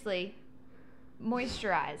 seriously,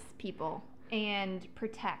 moisturize, people, and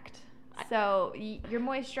protect. So your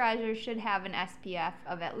moisturizer should have an SPF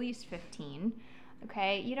of at least 15,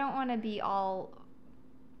 okay? You don't want to be all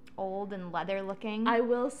old and leather looking. I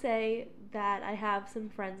will say that I have some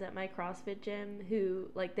friends at my CrossFit gym who,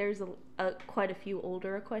 like, there's quite a few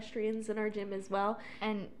older equestrians in our gym as well,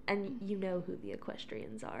 and you know who the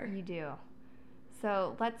equestrians are. You do.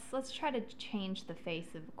 So let's try to change the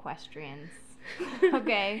face of equestrians.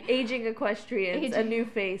 Okay. Aging equestrians, a new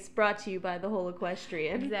face brought to you by the whole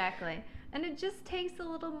equestrian. Exactly. And it just takes a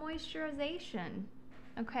little moisturization.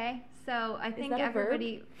 Okay? So I think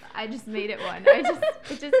everybody verb? I just made it one.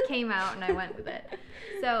 It just came out and I went with it.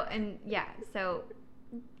 So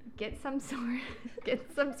get some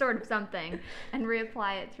sort of something and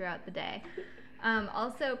reapply it throughout the day.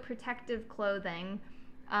 Also protective clothing.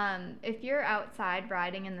 If you're outside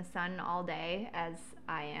riding in the sun all day, as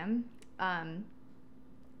I am,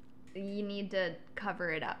 you need to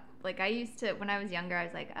cover it up. Like I used to, when I was younger, I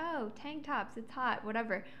was like, oh, tank tops, it's hot,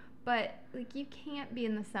 whatever. But like you can't be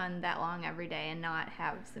in the sun that long every day and not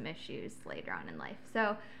have some issues later on in life.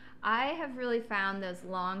 So I have really found those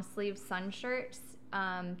long sleeve sun shirts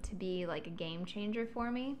to be like a game changer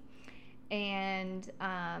for me. And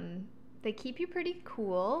they keep you pretty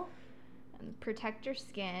cool and protect your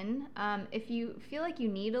skin. If you feel like you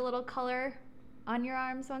need a little color on your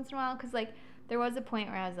arms once in a while, because like there was a point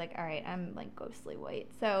where I was like, all right, I'm like ghostly white,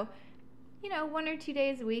 so 1 or 2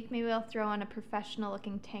 days a week maybe I'll throw on a professional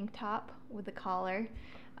looking tank top with a collar.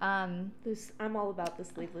 I'm all about the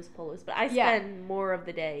sleeveless polos, but I spend more of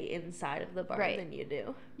the day inside of the barn than you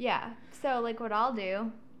do. Yeah, so like what I'll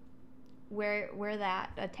do, wear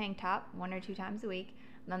a tank top 1 or 2 times a week,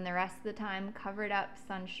 and then the rest of the time covered up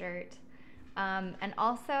sun shirt. And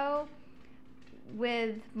also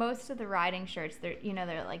with most of the riding shirts, they're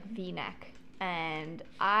like V-neck, and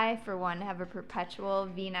I for one have a perpetual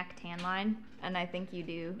V-neck tan line, and I think you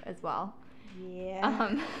do as well.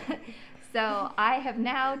 Yeah. So I have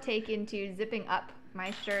now taken to zipping up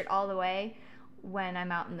my shirt all the way when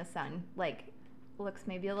I'm out in the sun. Like, looks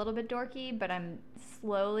maybe a little bit dorky, but I'm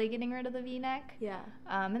slowly getting rid of the V-neck. Yeah.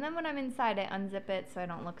 And then when I'm inside, I unzip it so I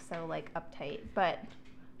don't look so like uptight. But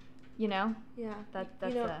yeah, that's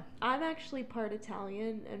I'm actually part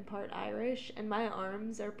Italian and part Irish, and my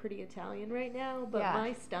arms are pretty Italian right now, but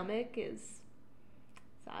my stomach is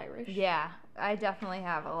Irish. Yeah, I definitely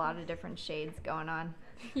have a lot of different shades going on.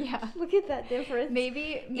 Yeah. Look at that difference.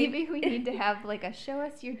 Maybe we need to have like a show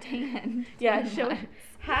us your tan. Yeah,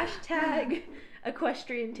 hashtag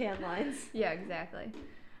equestrian tan lines. Yeah, exactly.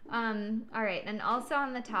 All right, and also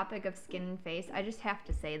on the topic of skin and face, I just have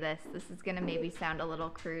to say this. This is going to maybe sound a little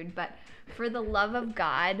crude, but for the love of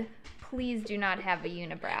God, please do not have a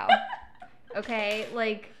unibrow. Okay?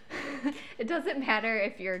 Like, it doesn't matter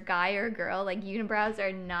if you're a guy or a girl. Like, unibrows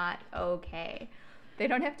are not okay. They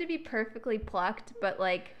don't have to be perfectly plucked, but,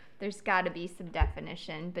 like, there's got to be some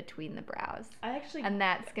definition between the brows. And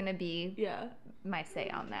that's going to be my say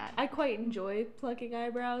on that. I quite enjoy plucking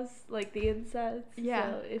eyebrows, like the insets.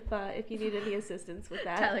 Yeah. So if you need any assistance with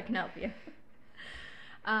that. Tyler can help you.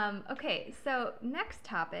 Okay, so next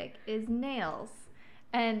topic is nails.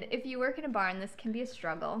 And if you work in a barn, this can be a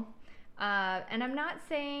struggle. And I'm not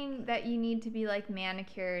saying that you need to be like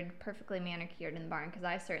perfectly manicured in the barn, because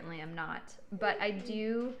I certainly am not. But I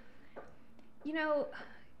do,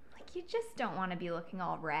 you just don't want to be looking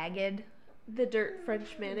all ragged. The dirt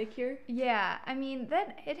French manicure? Yeah, I mean,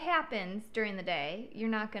 it happens during the day. You're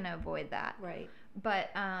not going to avoid that. Right. But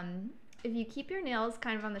if you keep your nails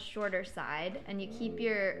kind of on the shorter side, and you keep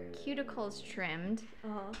your cuticles trimmed,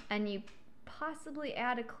 and you possibly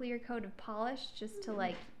add a clear coat of polish just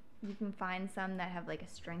to you can find some that have like a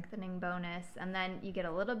strengthening bonus, and then you get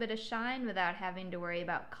a little bit of shine without having to worry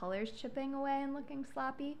about colors chipping away and looking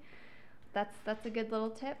sloppy. That's a good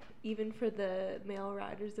little tip. Even for the male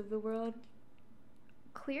riders of the world?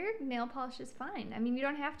 Clear nail polish is fine. I mean, you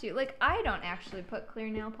don't have to. Like, I don't actually put clear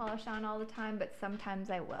nail polish on all the time, but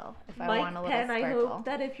sometimes I will if I want a little Penn, sparkle. I hope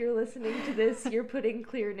that if you're listening to this, you're putting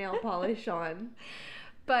clear nail polish on.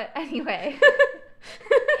 But anyway,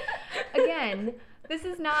 again, this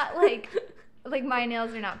is not like my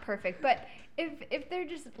nails are not perfect, but if they're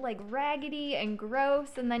just like raggedy and gross,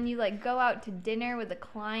 and then you like go out to dinner with a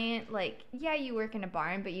client, you work in a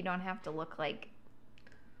barn, but you don't have to look like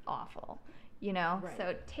awful, Right.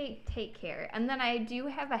 So take care. And then I do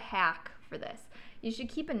have a hack for this. You should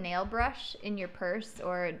keep a nail brush in your purse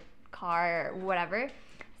or car or whatever,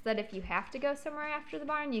 so that if you have to go somewhere after the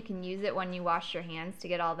barn, you can use it when you wash your hands to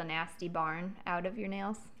get all the nasty barn out of your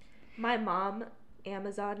nails. My mom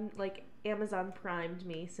Amazon primed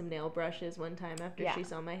me some nail brushes one time after she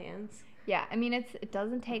saw my hands. Yeah, I mean, it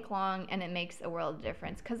doesn't take long, and it makes a world of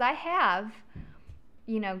difference. Because I have,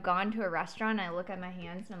 gone to a restaurant, and I look at my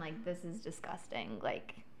hands, and I'm like, this is disgusting.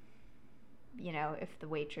 Like, if the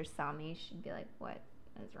waitress saw me, she'd be like, what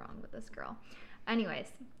is wrong with this girl? Anyways,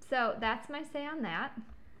 so that's my say on that.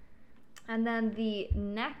 And then the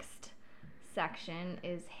next section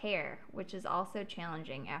is hair, which is also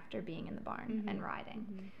challenging after being in the barn and riding.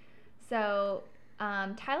 Mm-hmm. So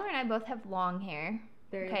Tyler and I both have long hair.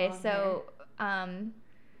 Very long hair.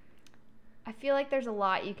 I feel like there's a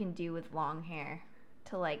lot you can do with long hair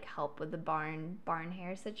to help with the barn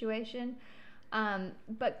hair situation.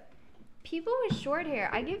 But people with short hair,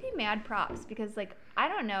 I give you mad props, because I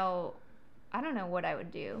don't know what I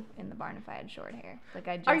would do in the barn if I had short hair.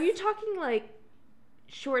 Are you talking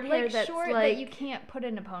short hair that's short that you can't put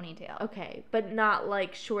in a ponytail? Okay, but not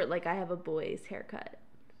short like I have a boy's haircut.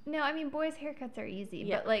 No, I mean, boys' haircuts are easy,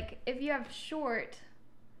 but if you have short,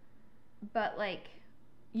 but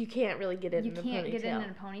you can't really get it in a ponytail. You can't get it in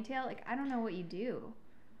a ponytail. I don't know what you do.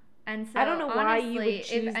 And so I don't know why you would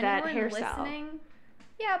choose if that anyone hairstyle. Listening,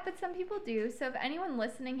 yeah, but some people do. So if anyone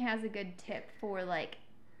listening has a good tip for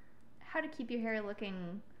how to keep your hair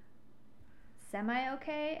looking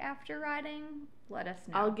semi-okay after riding, let us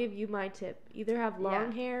know. I'll give you my tip. Either have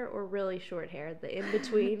long hair or really short hair. The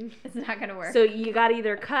in-between. It's not going to work. So you got to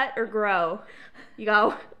either cut or grow. You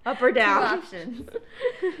go up or down. 2 options.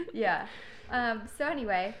 Yeah. So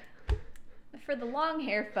anyway, for the long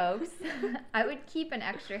hair folks, I would keep an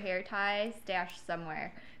extra hair tie stashed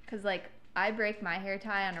somewhere. Because I break my hair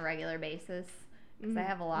tie on a regular basis. Because I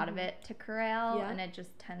have a lot of it to corral, and it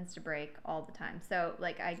just tends to break all the time. So,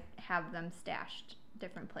 I have them stashed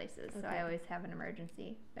different places. Okay. So I always have an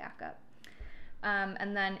emergency backup.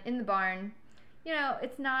 And then in the barn,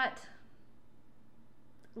 it's not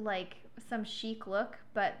some chic look,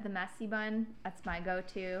 but the messy bun, that's my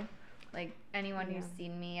go-to. Anyone who's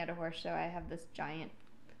seen me at a horse show, I have this giant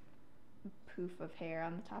poof of hair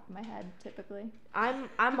on the top of my head typically.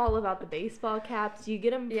 I'm all about the baseball caps. You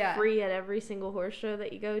get them free at every single horse show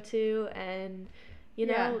that you go to, and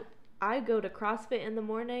I go to CrossFit in the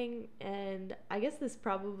morning, and I guess this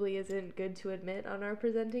probably isn't good to admit on our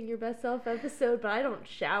Presenting Your Best Self episode, but I don't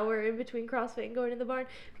shower in between CrossFit and going to the barn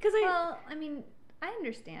because I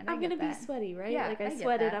understand. I'm going to be sweaty, right? Yeah, I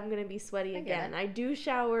sweated, I'm going to be sweaty again. I do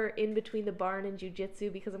shower in between the barn and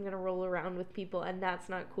jiu-jitsu because I'm going to roll around with people, and that's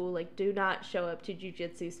not cool. Do not show up to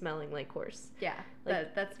jiu-jitsu smelling like horse. Yeah,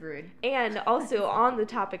 that's rude. And also, on the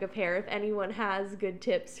topic of hair, if anyone has good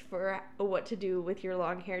tips for what to do with your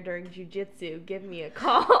long hair during jiu-jitsu, give me a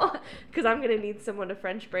call because I'm going to need someone to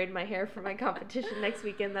French braid my hair for my competition next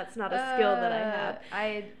weekend. That's not a skill that I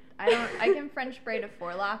have. I can French braid a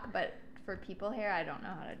forelock, but for people hair, I don't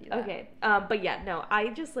know how to do that. Okay. But yeah, no, I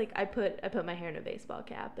just I put my hair in a baseball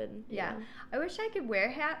cap and you know. I wish I could wear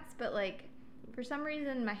hats, but for some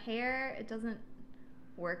reason my hair, it doesn't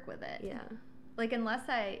work with it. Yeah. Like, unless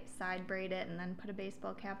I side braid it and then put a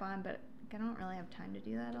baseball cap on, but I don't really have time to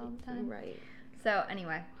do that all the time. Right. So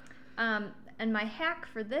anyway, and my hack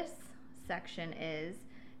for this section is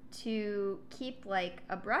to keep like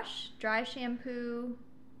a brush, dry shampoo,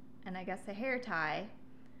 and I guess a hair tie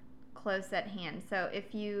close at hand. So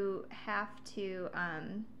if you have to,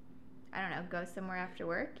 I don't know, go somewhere after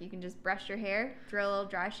work, you can just brush your hair, throw a little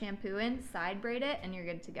dry shampoo in, side braid it, and you're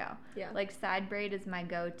good to go. Yeah. Like, side braid is my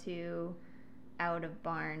go-to out of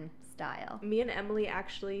barn style. Me and Emily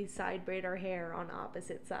actually side braid our hair on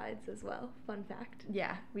opposite sides as well. Fun fact.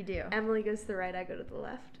 Yeah, we do. Emily goes to the right, I go to the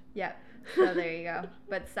left. Yep. So there you go.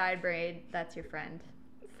 But side braid, that's your friend.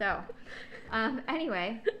 So,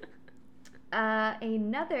 anyway,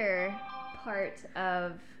 another part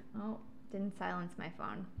of, didn't silence my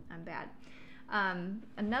phone. I'm bad.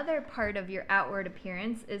 Another part of your outward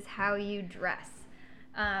appearance is how you dress.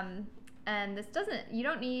 And you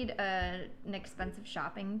don't need an expensive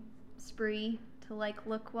shopping spree to like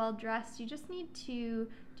look well dressed. You just need to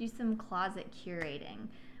do some closet curating,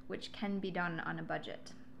 which can be done on a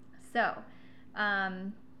budget. So,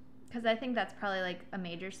 because I think that's probably like a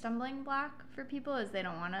major stumbling block for people is they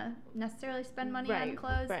don't want to necessarily spend money on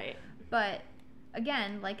clothes. Right. But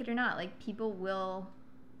again, like it or not, like people will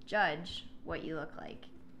judge what you look like.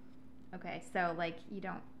 Okay, so like you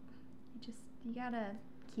gotta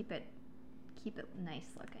keep it nice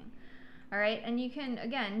looking. All right, and you can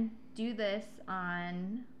again do this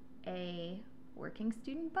on a working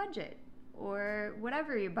student budget or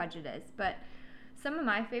whatever your budget is. But some of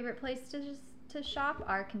my favorite places to shop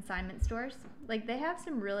are consignment stores. Like they have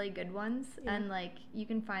some really good ones, and like you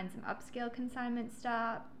can find some upscale consignment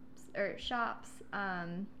shops.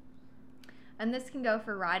 And this can go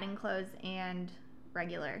for riding clothes and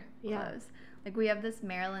regular clothes. Like we have this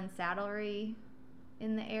Maryland Saddlery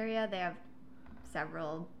in the area. They have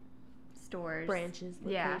several stores, branches,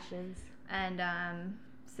 locations, and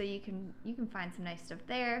so you can find some nice stuff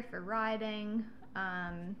there for riding.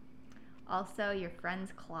 Also, your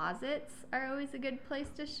friends' closets are always a good place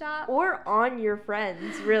to shop. Or on your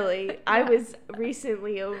friends, really. Yeah. I was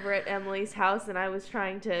recently over at Emily's house and I was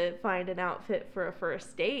trying to find an outfit for a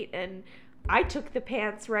first date, and I took the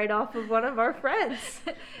pants right off of one of our friends.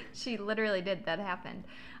 She literally did. That happened.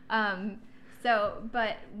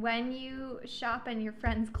 But when you shop in your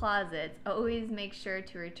friends' closets, always make sure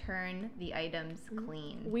to return the items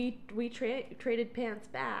clean. We traded pants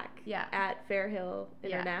back at Fairhill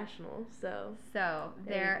International. So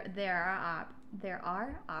there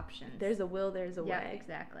are options. There's a will, there's a way. Yeah,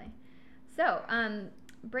 exactly. So,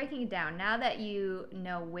 breaking it down, now that you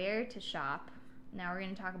know where to shop, now we're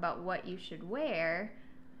going to talk about what you should wear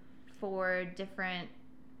for different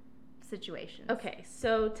situations. Okay,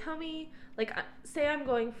 so tell me, like, say I'm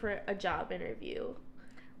going for a job interview.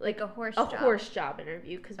 Like a horse job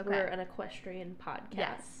interview, because we're an equestrian podcast.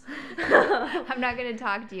 Yes. I'm not going to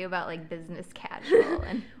talk to you about, like, business casual.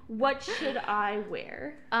 And what should I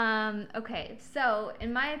wear? Okay, so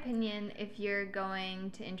in my opinion, if you're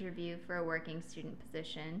going to interview for a working student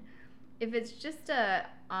position, if it's just a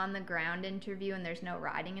on-the-ground interview and there's no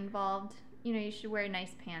riding involved, you should wear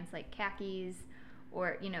nice pants like khakis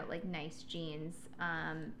or, like nice jeans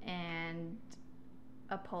and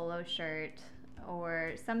a polo shirt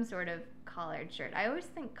or some sort of collared shirt. I always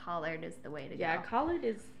think collared is the way to go. Yeah, collared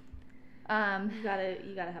is you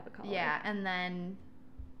gotta have a collar. Yeah, and then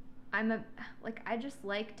I just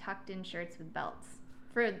like tucked in shirts with belts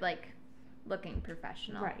for like looking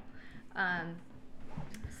professional. Right.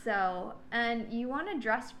 So, and you want to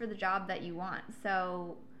dress for the job that you want.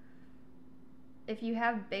 So, if you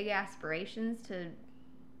have big aspirations to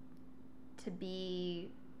be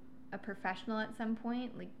a professional at some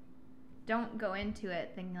point, like, don't go into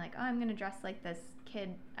it thinking like, oh, I'm going to dress like this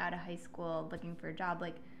kid out of high school looking for a job.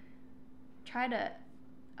 Like, try to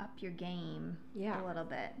up your game a little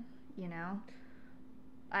bit,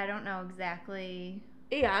 I don't know exactly.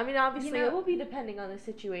 Yeah, I mean, obviously it will be depending on the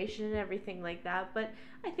situation and everything like that, but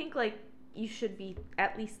I think, like, you should be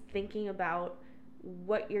at least thinking about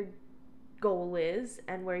what your goal is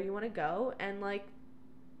and where you want to go, and, like,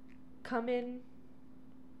 come in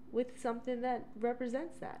with something that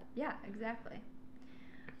represents that. Yeah, exactly.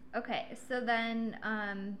 Okay, so then,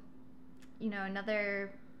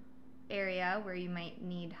 another area where you might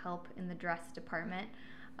need help in the dress department,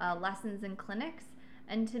 lessons and clinics,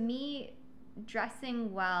 and to me,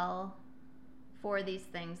 dressing well for these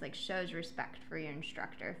things like shows respect for your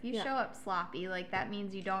instructor. If you show up sloppy, like that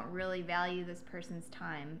means you don't really value this person's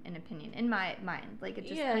time and opinion. In my mind, like it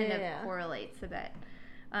just kind of correlates a bit.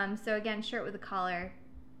 So again, shirt with a collar,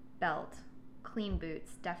 belt, clean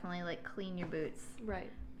boots. Definitely like clean your boots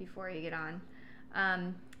Right. before you get on.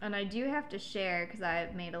 And I do have to share, because I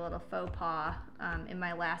made a little faux pas in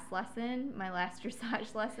my last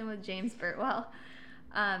dressage lesson with James Birtwell.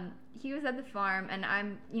 He was at the farm, and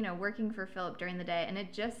I'm, working for Philip during the day, and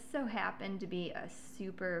it just so happened to be a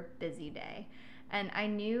super busy day. And I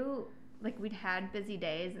knew, like, we'd had busy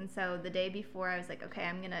days, and so the day before I was like, okay,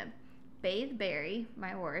 I'm going to bathe Barry, my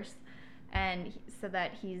horse, and so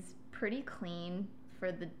that he's pretty clean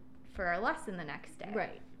for our lesson the next day.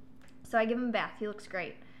 Right. So I give him a bath. He looks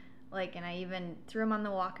great. And I even threw him on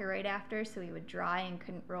the walker right after so he would dry and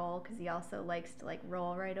couldn't roll, because he also likes to,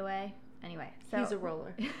 roll right away. Anyway, so he's a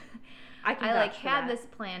roller. I had this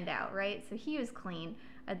planned out, right? So he was clean.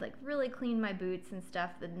 I'd, really clean my boots and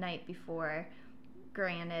stuff the night before.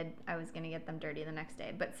 Granted, I was going to get them dirty the next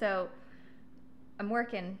day. But so I'm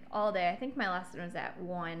working all day. I think my lesson was at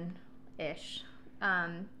 1-ish.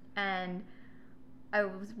 And I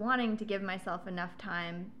was wanting to give myself enough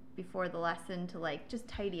time before the lesson to just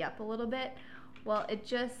tidy up a little bit. Well, it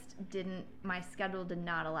just didn't, my schedule did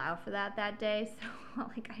not allow for that day. So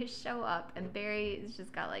I show up and Barry's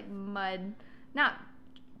just got mud, not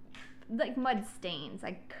mud stains.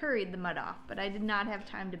 I curried the mud off, but I did not have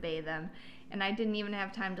time to bathe them. And I didn't even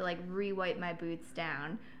have time to re-wipe my boots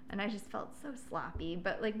down. And I just felt so sloppy,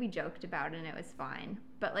 but we joked about it and it was fine.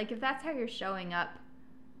 But if that's how you're showing up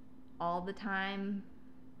all the time,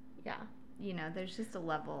 yeah, there's just a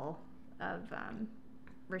level of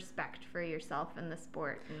respect for yourself in the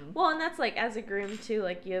sport. And that's as a groom too,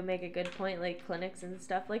 you make a good point, clinics and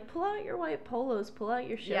stuff, pull out your white polos, pull out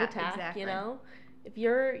your show tack. Exactly. If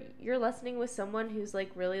you're lessoning with someone who's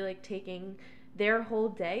really taking their whole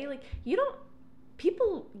day,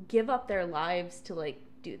 people give up their lives to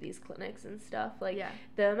do these clinics and stuff,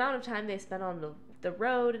 the amount of time they spend on the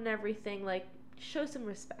road and everything, show some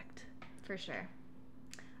respect. For sure.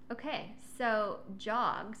 Okay, so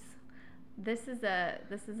jogs. This is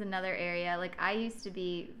another area. I used to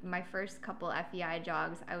be, my first couple FEI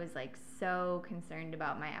jogs, I was so concerned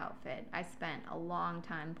about my outfit. I spent a long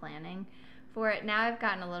time planning for it. Now I've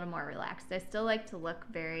gotten a little more relaxed. I still like to look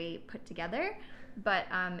very put together, but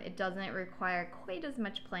it doesn't require quite as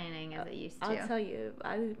much planning as it used to. I'll tell you,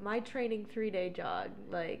 my training 3-day jog,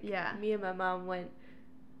 me and my mom went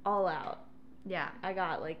all out. Yeah. I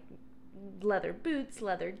got leather boots,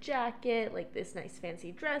 leather jacket, this nice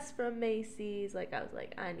fancy dress from Macy's. I was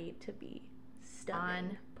I need to be stunning.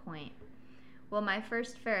 On point. Well, my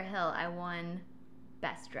first Fair Hill, I won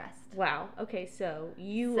best dressed. Wow. Okay, so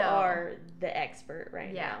you are the expert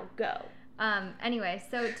right now. Go. Anyway,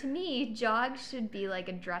 so to me, jogs should be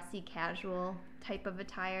a dressy, casual type of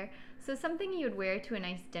attire. So something you would wear to a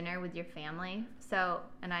nice dinner with your family.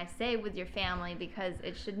 And I say with your family because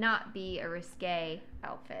it should not be a risque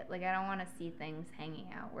outfit. I don't want to see things hanging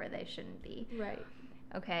out where they shouldn't be. Right.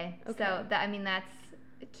 Okay. So that's,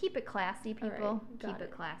 keep it classy, people. Right. Keep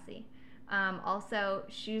it classy. Also,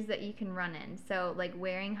 shoes that you can run in. So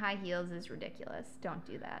wearing high heels is ridiculous. Don't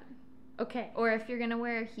do that. Okay. Or if you're going to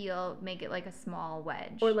wear a heel, make it a small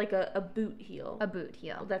wedge. Or a boot heel. A boot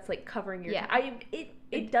heel. That's covering your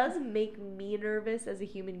It does make me nervous as a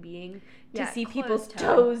human being to see people's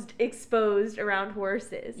toes exposed around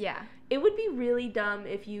horses. Yeah. It would be really dumb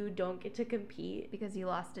if you don't get to compete. Because you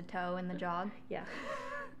lost a toe in the jog? Yeah.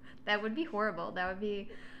 That would be horrible. That would be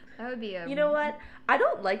a... You know what? I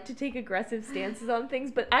don't like to take aggressive stances on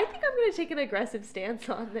things, but I think I'm going to take an aggressive stance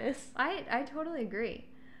on this. I totally agree.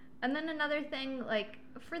 And then another thing,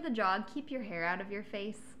 for the jog, keep your hair out of your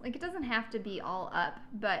face. It doesn't have to be all up,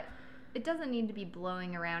 but it doesn't need to be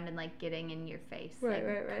blowing around and, getting in your face. Right.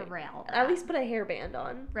 Corral that. At least put a hairband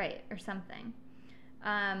on. Right, or something.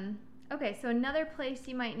 Okay, so another place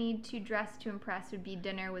you might need to dress to impress would be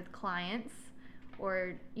dinner with clients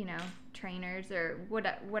or, trainers or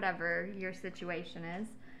whatever your situation is.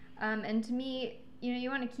 And to me, you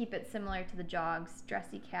want to keep it similar to the jogs,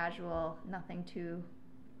 dressy, casual, nothing too...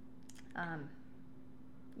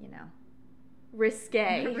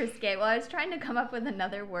 risque. Risque. Well, I was trying to come up with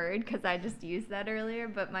another word because I just used that earlier,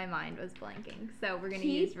 but my mind was blanking. So we're going to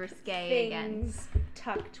use risque again. Things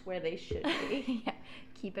tucked where they should be. Yeah.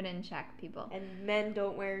 Keep it in check, people. And men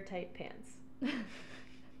don't wear tight pants.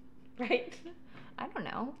 Right? I don't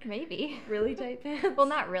know. Maybe. Really tight pants? Well,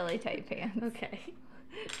 not really tight pants. Okay.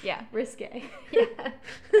 Yeah. Risque. Yeah.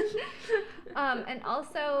 And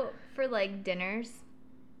also for dinners,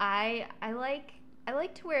 I like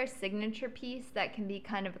to wear a signature piece that can be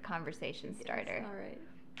kind of a conversation starter. All right.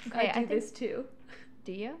 Okay, I do this too.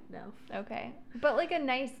 Do you? No. Okay. But a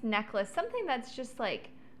nice necklace, something that's just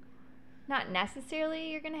not necessarily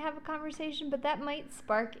you're going to have a conversation, but that might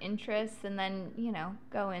spark interest and then,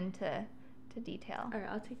 go into detail. All right,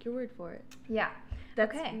 I'll take your word for it. Yeah.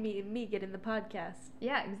 That's okay. me getting the podcast.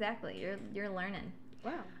 Yeah, exactly. You're learning.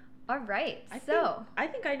 Wow. All right. I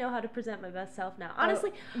think I know how to present my best self now.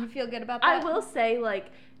 Honestly, you feel good about that? I will say,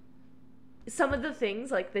 like, some of the things,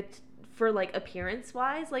 like, for, like,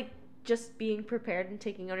 appearance-wise, like, just being prepared and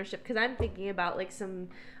taking ownership, because I'm thinking about, like, some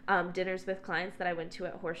dinners with clients that I went to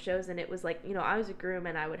at horse shows, and it was like, I was a groom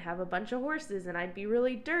and I would have a bunch of horses and I'd be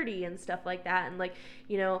really dirty and stuff like that, and like,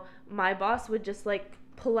 my boss would just like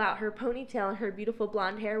pull out her ponytail and her beautiful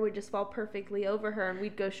blonde hair would just fall perfectly over her, and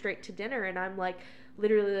we'd go straight to dinner, and I'm like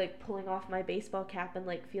literally like pulling off my baseball cap and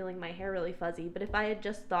like feeling my hair really fuzzy. But if I had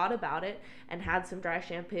just thought about it and had some dry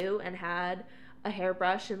shampoo and had a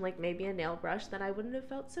hairbrush and like maybe a nail brush, then I wouldn't have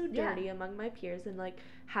felt so dirty among my peers, and like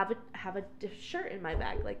have a shirt in my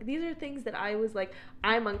bag. Like, these are things that I was like,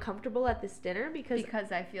 I'm uncomfortable at this dinner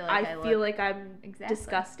because I feel like I'm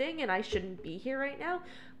disgusting and I shouldn't be here right now,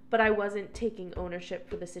 but I wasn't taking ownership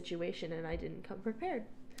for the situation and I didn't come prepared.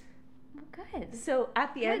 Well, good. So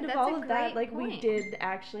at the end of all of that, like, point. we did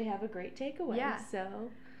actually have a great takeaway. Yeah. So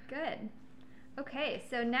good. Okay,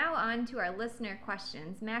 so now on to our listener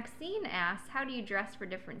questions. Maxine asks, how do you dress for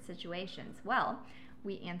different situations? Well,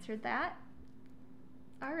 we answered that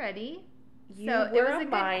already. So it was a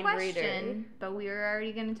good question, but we were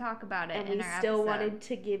already going to talk about it and in we our still episode. wanted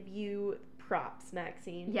to give you props,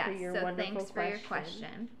 Maxine, for your wonderful thanks for your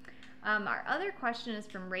question. Our other question is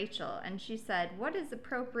from Rachel, and she said, what is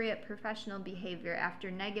appropriate professional behavior after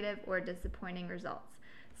negative or disappointing results?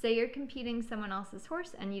 Say you're competing someone else's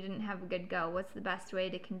horse and you didn't have a good go. What's the best way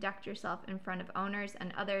to conduct yourself in front of owners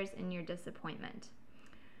and others in your disappointment?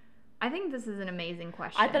 I think this is an amazing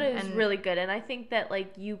question. I thought it was really good, and I think that,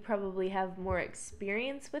 like, you probably have more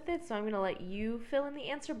experience with it, so I'm going to let you fill in the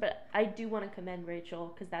answer, but I do want to commend Rachel,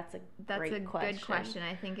 because that's a great question. Good question.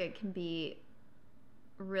 I think it can be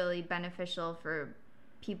really beneficial for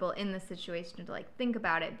people in the situation to, like, think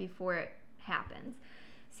about it before it happens.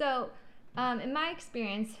 So, in my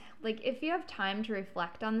experience, like, if you have time to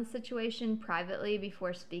reflect on the situation privately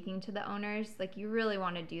before speaking to the owners, like, you really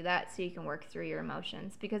want to do that so you can work through your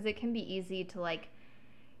emotions, because it can be easy to, like,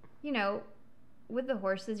 with the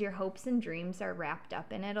horses, your hopes and dreams are wrapped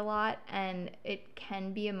up in it a lot, and it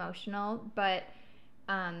can be emotional, but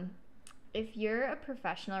if you're a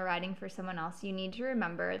professional riding for someone else, you need to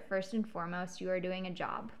remember, first and foremost, you are doing a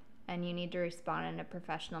job, and you need to respond in a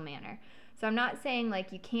professional manner. So I'm not saying,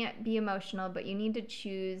 like, you can't be emotional, but you need to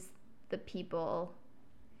choose the people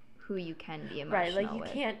who you can be emotional with. Right, like,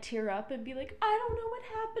 you can't tear up and be like, I don't know what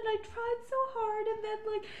happened, I tried so hard, and then,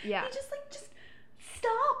 like, he just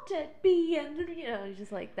stopped at B, and,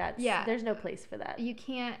 just like that. Yeah. There's no place for that. You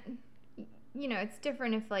can't, it's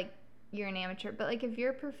different if, like, you're an amateur, but, like, if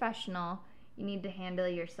you're a professional, you need to handle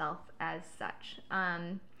yourself as such.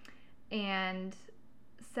 And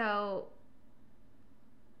so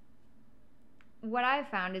what I've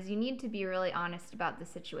found is you need to be really honest about the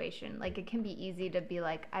situation. Like, it can be easy to be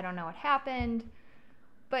like, I don't know what happened,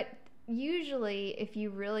 but usually if you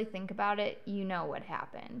really think about it, you know what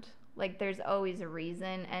happened. Like, there's always a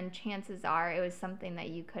reason, and chances are it was something that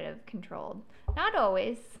you could have controlled. Not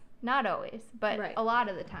always, but right. A lot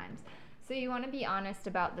of the times. So you want to be honest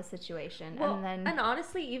about the situation. Well, and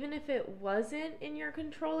honestly, even if it wasn't in your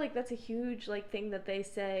control, like, that's a huge, like, thing that they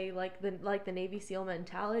say, like the Navy SEAL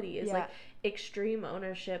mentality is like extreme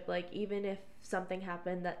ownership. Like, even if something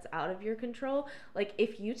happened that's out of your control, like,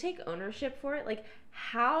 if you take ownership for it, like,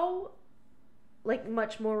 how, like,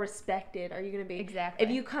 much more respected are you going to be? Exactly.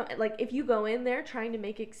 If you go in there trying to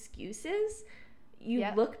make excuses, you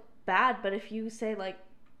look bad. But if you say, like,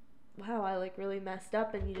 wow, I, like, really messed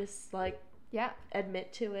up, and you just, like,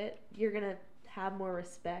 admit to it, you're gonna have more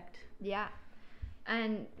respect. Yeah.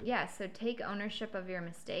 And so take ownership of your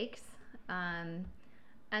mistakes, and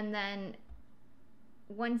then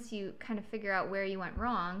once you kind of figure out where you went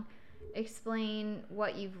wrong, explain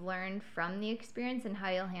what you've learned from the experience and how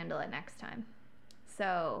you'll handle it next time.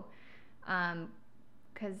 So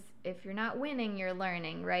because if you're not winning, you're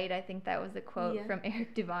learning, right? I think that was a quote from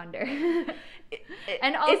Eric Devonder.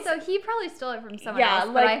 And also, he probably stole it from someone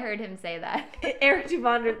else, but I heard him say that. Eric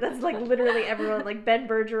Devonder, that's, like, literally everyone. Like, Ben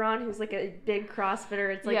Bergeron, who's, like, a big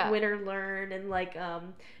CrossFitter. It's, like, win or learn. And, like,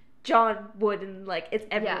 John Wood, and, like, it's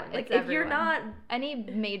everyone. Yeah, like, if everyone. You're not... Any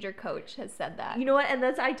major coach has said that. You know what? And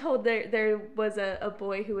I told there was a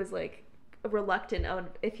boy who was, like, reluctant on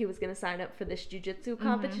if he was going to sign up for this jiu-jitsu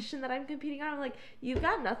competition that I'm competing on. I'm like, you've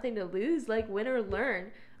got nothing to lose. Like, win or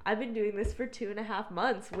learn. I've been doing this for 2.5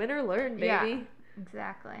 months. Win or learn, baby. Yeah,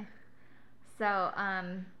 exactly. So,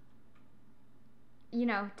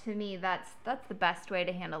 to me, that's the best way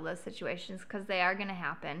to handle those situations because they are going to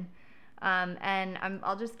happen. And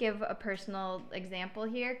I'll just give a personal example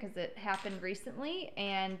here because it happened recently.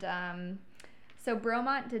 And so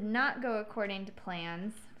Bromont did not go according to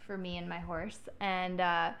plans for me and my horse. And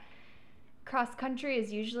cross country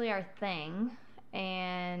is usually our thing.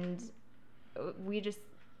 And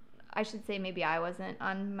I should say maybe I wasn't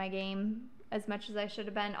on my game as much as I should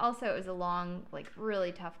have been. Also, it was a long,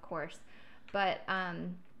 really tough course. But I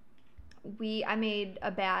made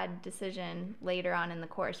a bad decision later on in the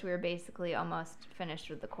course. We were basically almost finished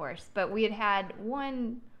with the course. But we had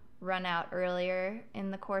one run out earlier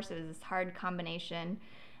in the course. It was this hard combination.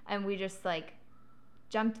 And we just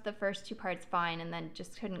jumped the first two parts fine and then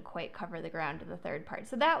just couldn't quite cover the ground to the third part.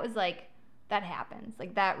 So that was that happens.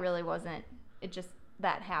 That really wasn't,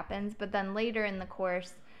 that happens. But then later in the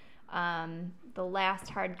course, the last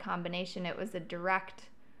hard combination, it was a direct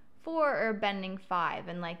 4 or bending 5.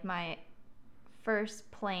 And my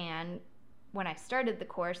first plan when I started the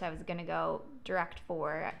course, I was going to go direct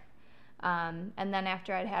 4. And then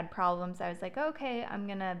after I'd had problems, I was like, okay, I'm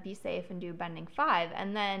going to be safe and do bending 5.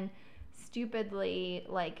 And then stupidly,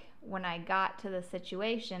 when I got to the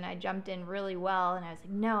situation, I jumped in really well and I was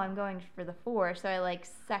like, no, I'm going for the 4. So I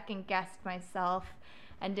second guessed myself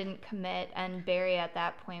and didn't commit. And Barry at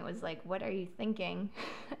that point was like, what are you thinking?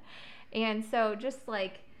 And so just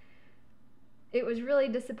it was really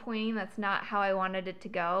disappointing. That's not how I wanted it to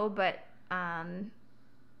go, but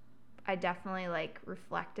I definitely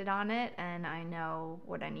reflected on it and I know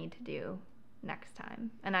what I need to do next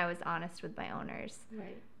time. And I was honest with my owners.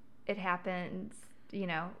 Right. It happens,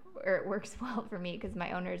 or it works well for me because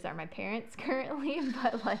my owners are my parents currently,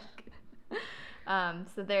 but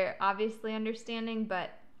so they're obviously understanding,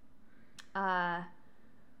 but yeah,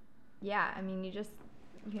 I mean,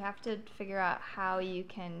 you have to figure out how you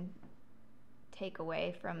can take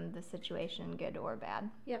away from the situation, good or bad.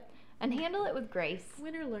 Yep. And handle it with grace.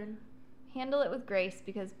 Win or learn. Handle it with grace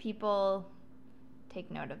because people take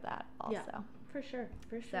note of that also. Yeah, for sure.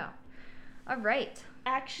 So, all right.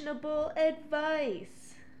 Actionable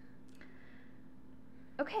advice.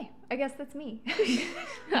 Okay, I guess that's me.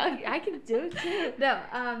 I can do it too. No,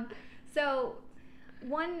 so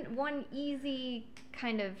one easy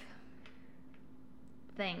kind of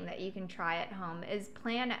thing that you can try at home is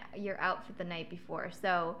plan your outfit the night before.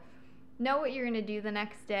 So know what you're going to do the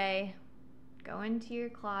next day. Go into your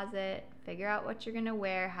closet, figure out what you're going to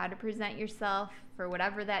wear, how to present yourself for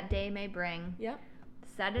whatever that day may bring. Yep.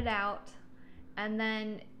 Set it out, and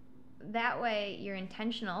then that way you're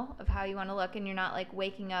intentional of how you want to look and you're not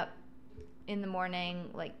waking up in the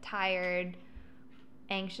morning tired,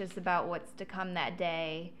 anxious about what's to come that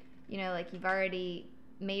day. You've already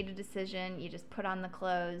made a decision, you just put on the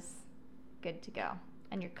clothes, good to go.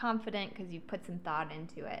 And you're confident because you've put some thought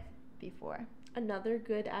into it before. Another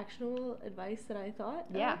good actionable advice that I thought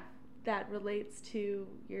of that relates to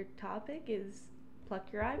your topic is pluck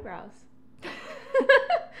your eyebrows.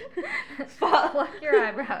 Pluck your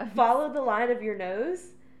eyebrows. Follow the line of your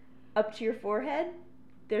nose up to your forehead.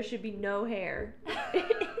 There should be no hair.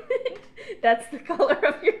 That's the color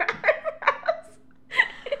of your eyebrows.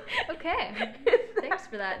 Okay. Thanks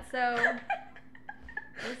for that. So,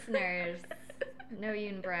 listeners, no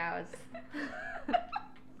unibrows.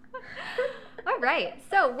 All right.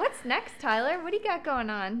 So, what's next, Tyler? What do you got going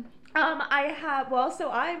on? I'm,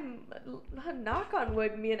 knock on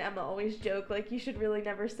wood, me and Emma always joke, you should really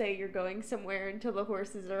never say you're going somewhere until the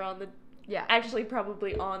horses are actually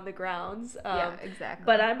probably on the grounds. Yeah, exactly.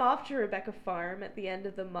 But I'm off to Rebecca Farm at the end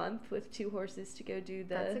of the month with 2 horses to go do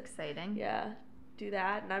That's exciting. Yeah, do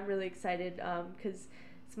that, and I'm really excited, because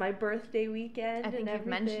it's my birthday weekend. I think you've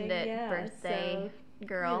mentioned it, birthday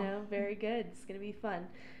girl. Very good. It's going to be fun.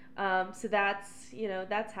 So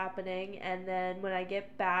that's happening. And then when I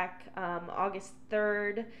get back, August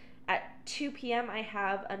 3rd at 2 p.m., I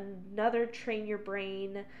have another Train Your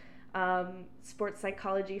Brain, sports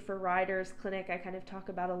psychology for riders clinic. I kind of talk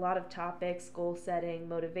about a lot of topics, goal setting,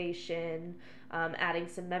 motivation, adding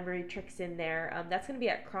some memory tricks in there. That's going to be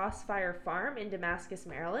at Crossfire Farm in Damascus,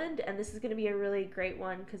 Maryland. And this is going to be a really great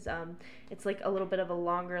one because it's a little bit of a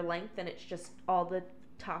longer length and it's just all the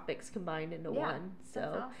topics combined into one. So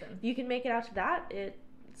that's awesome. If you can make it out to that,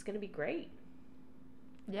 it's going to be great.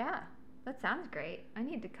 Yeah, that sounds great. I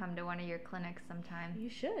need to come to one of your clinics sometime.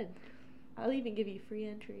 You should. I'll even give you free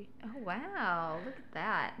entry. Oh, wow. Look at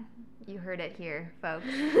that. You heard it here, folks.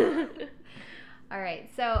 All right.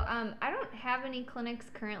 So I don't have any clinics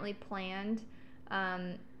currently planned.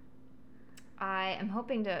 I am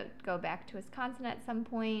hoping to go back to Wisconsin at some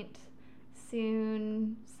point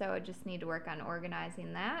soon, so I just need to work on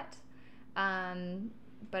organizing that.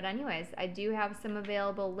 But anyways, I do have some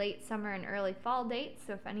available late summer and early fall dates,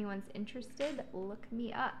 so if anyone's interested, look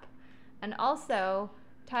me up. And also,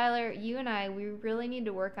 Tyler, you and I, we really need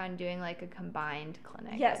to work on doing like a combined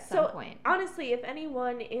clinic at some point. Honestly, if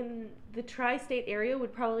anyone in the tri-state area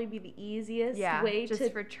would probably be the easiest way just to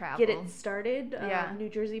for travel. get it started. New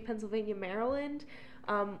Jersey, Pennsylvania, Maryland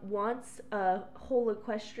wants a whole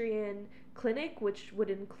equestrian clinic, which would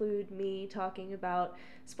include me talking about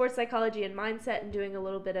sports psychology and mindset and doing a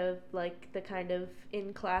little bit of like the kind of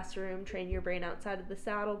in classroom train your brain outside of the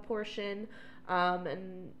saddle portion.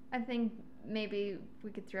 And I think maybe we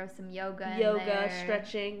could throw some yoga in there.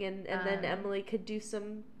 Stretching, and then Emily could do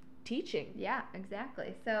some teaching. Yeah,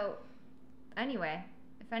 exactly. So anyway,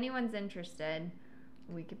 if anyone's interested,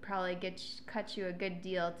 we could probably cut you a good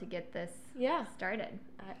deal to get this started.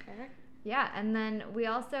 Yeah, and then we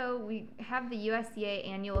have the USDA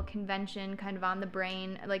annual convention kind of on the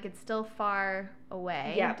brain. Like, it's still far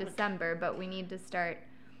away, December, but we need to start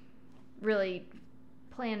really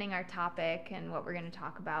planning our topic and what we're going to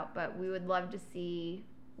talk about. But we would love to see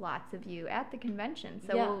lots of you at the convention,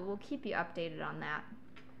 so we'll keep you updated on that.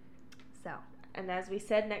 So. And as we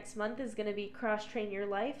said, next month is going to be Cross Train Your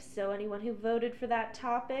Life. So anyone who voted for that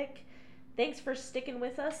topic, thanks for sticking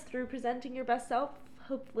with us through presenting your best self.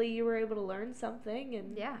 Hopefully you were able to learn something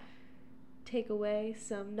and take away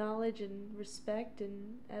some knowledge and respect,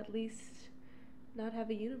 and at least not have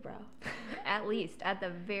a unibrow. At the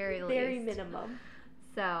very least. Very minimum.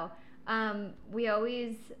 So we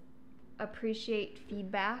always appreciate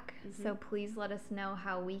feedback, so please let us know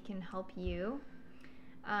how we can help you.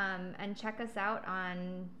 And check us out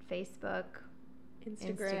on Facebook,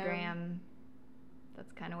 Instagram.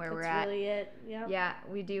 That's kind of where we're at. That's really it. Yeah. Yeah,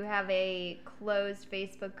 we do have a closed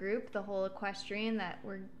Facebook group, the Whole Equestrian, that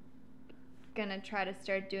we're gonna try to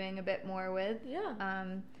start doing a bit more with. Yeah.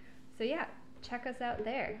 So yeah, check us out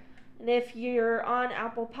there. And if you're on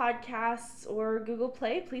Apple Podcasts or Google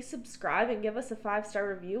Play, please subscribe and give us a 5-star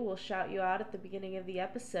review. We'll shout you out at the beginning of the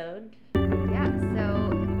episode. Yeah. So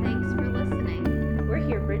thanks for listening. We're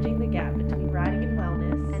here bridging the gap between riding and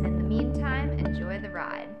wellness. And in the meantime, enjoy the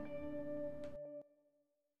ride.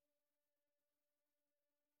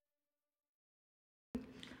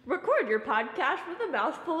 Record your podcast with a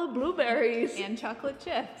mouthful of blueberries. And chocolate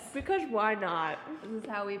chips. Because why not? This is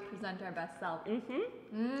how we present our best self. Yum.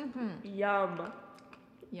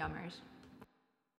 Yummers.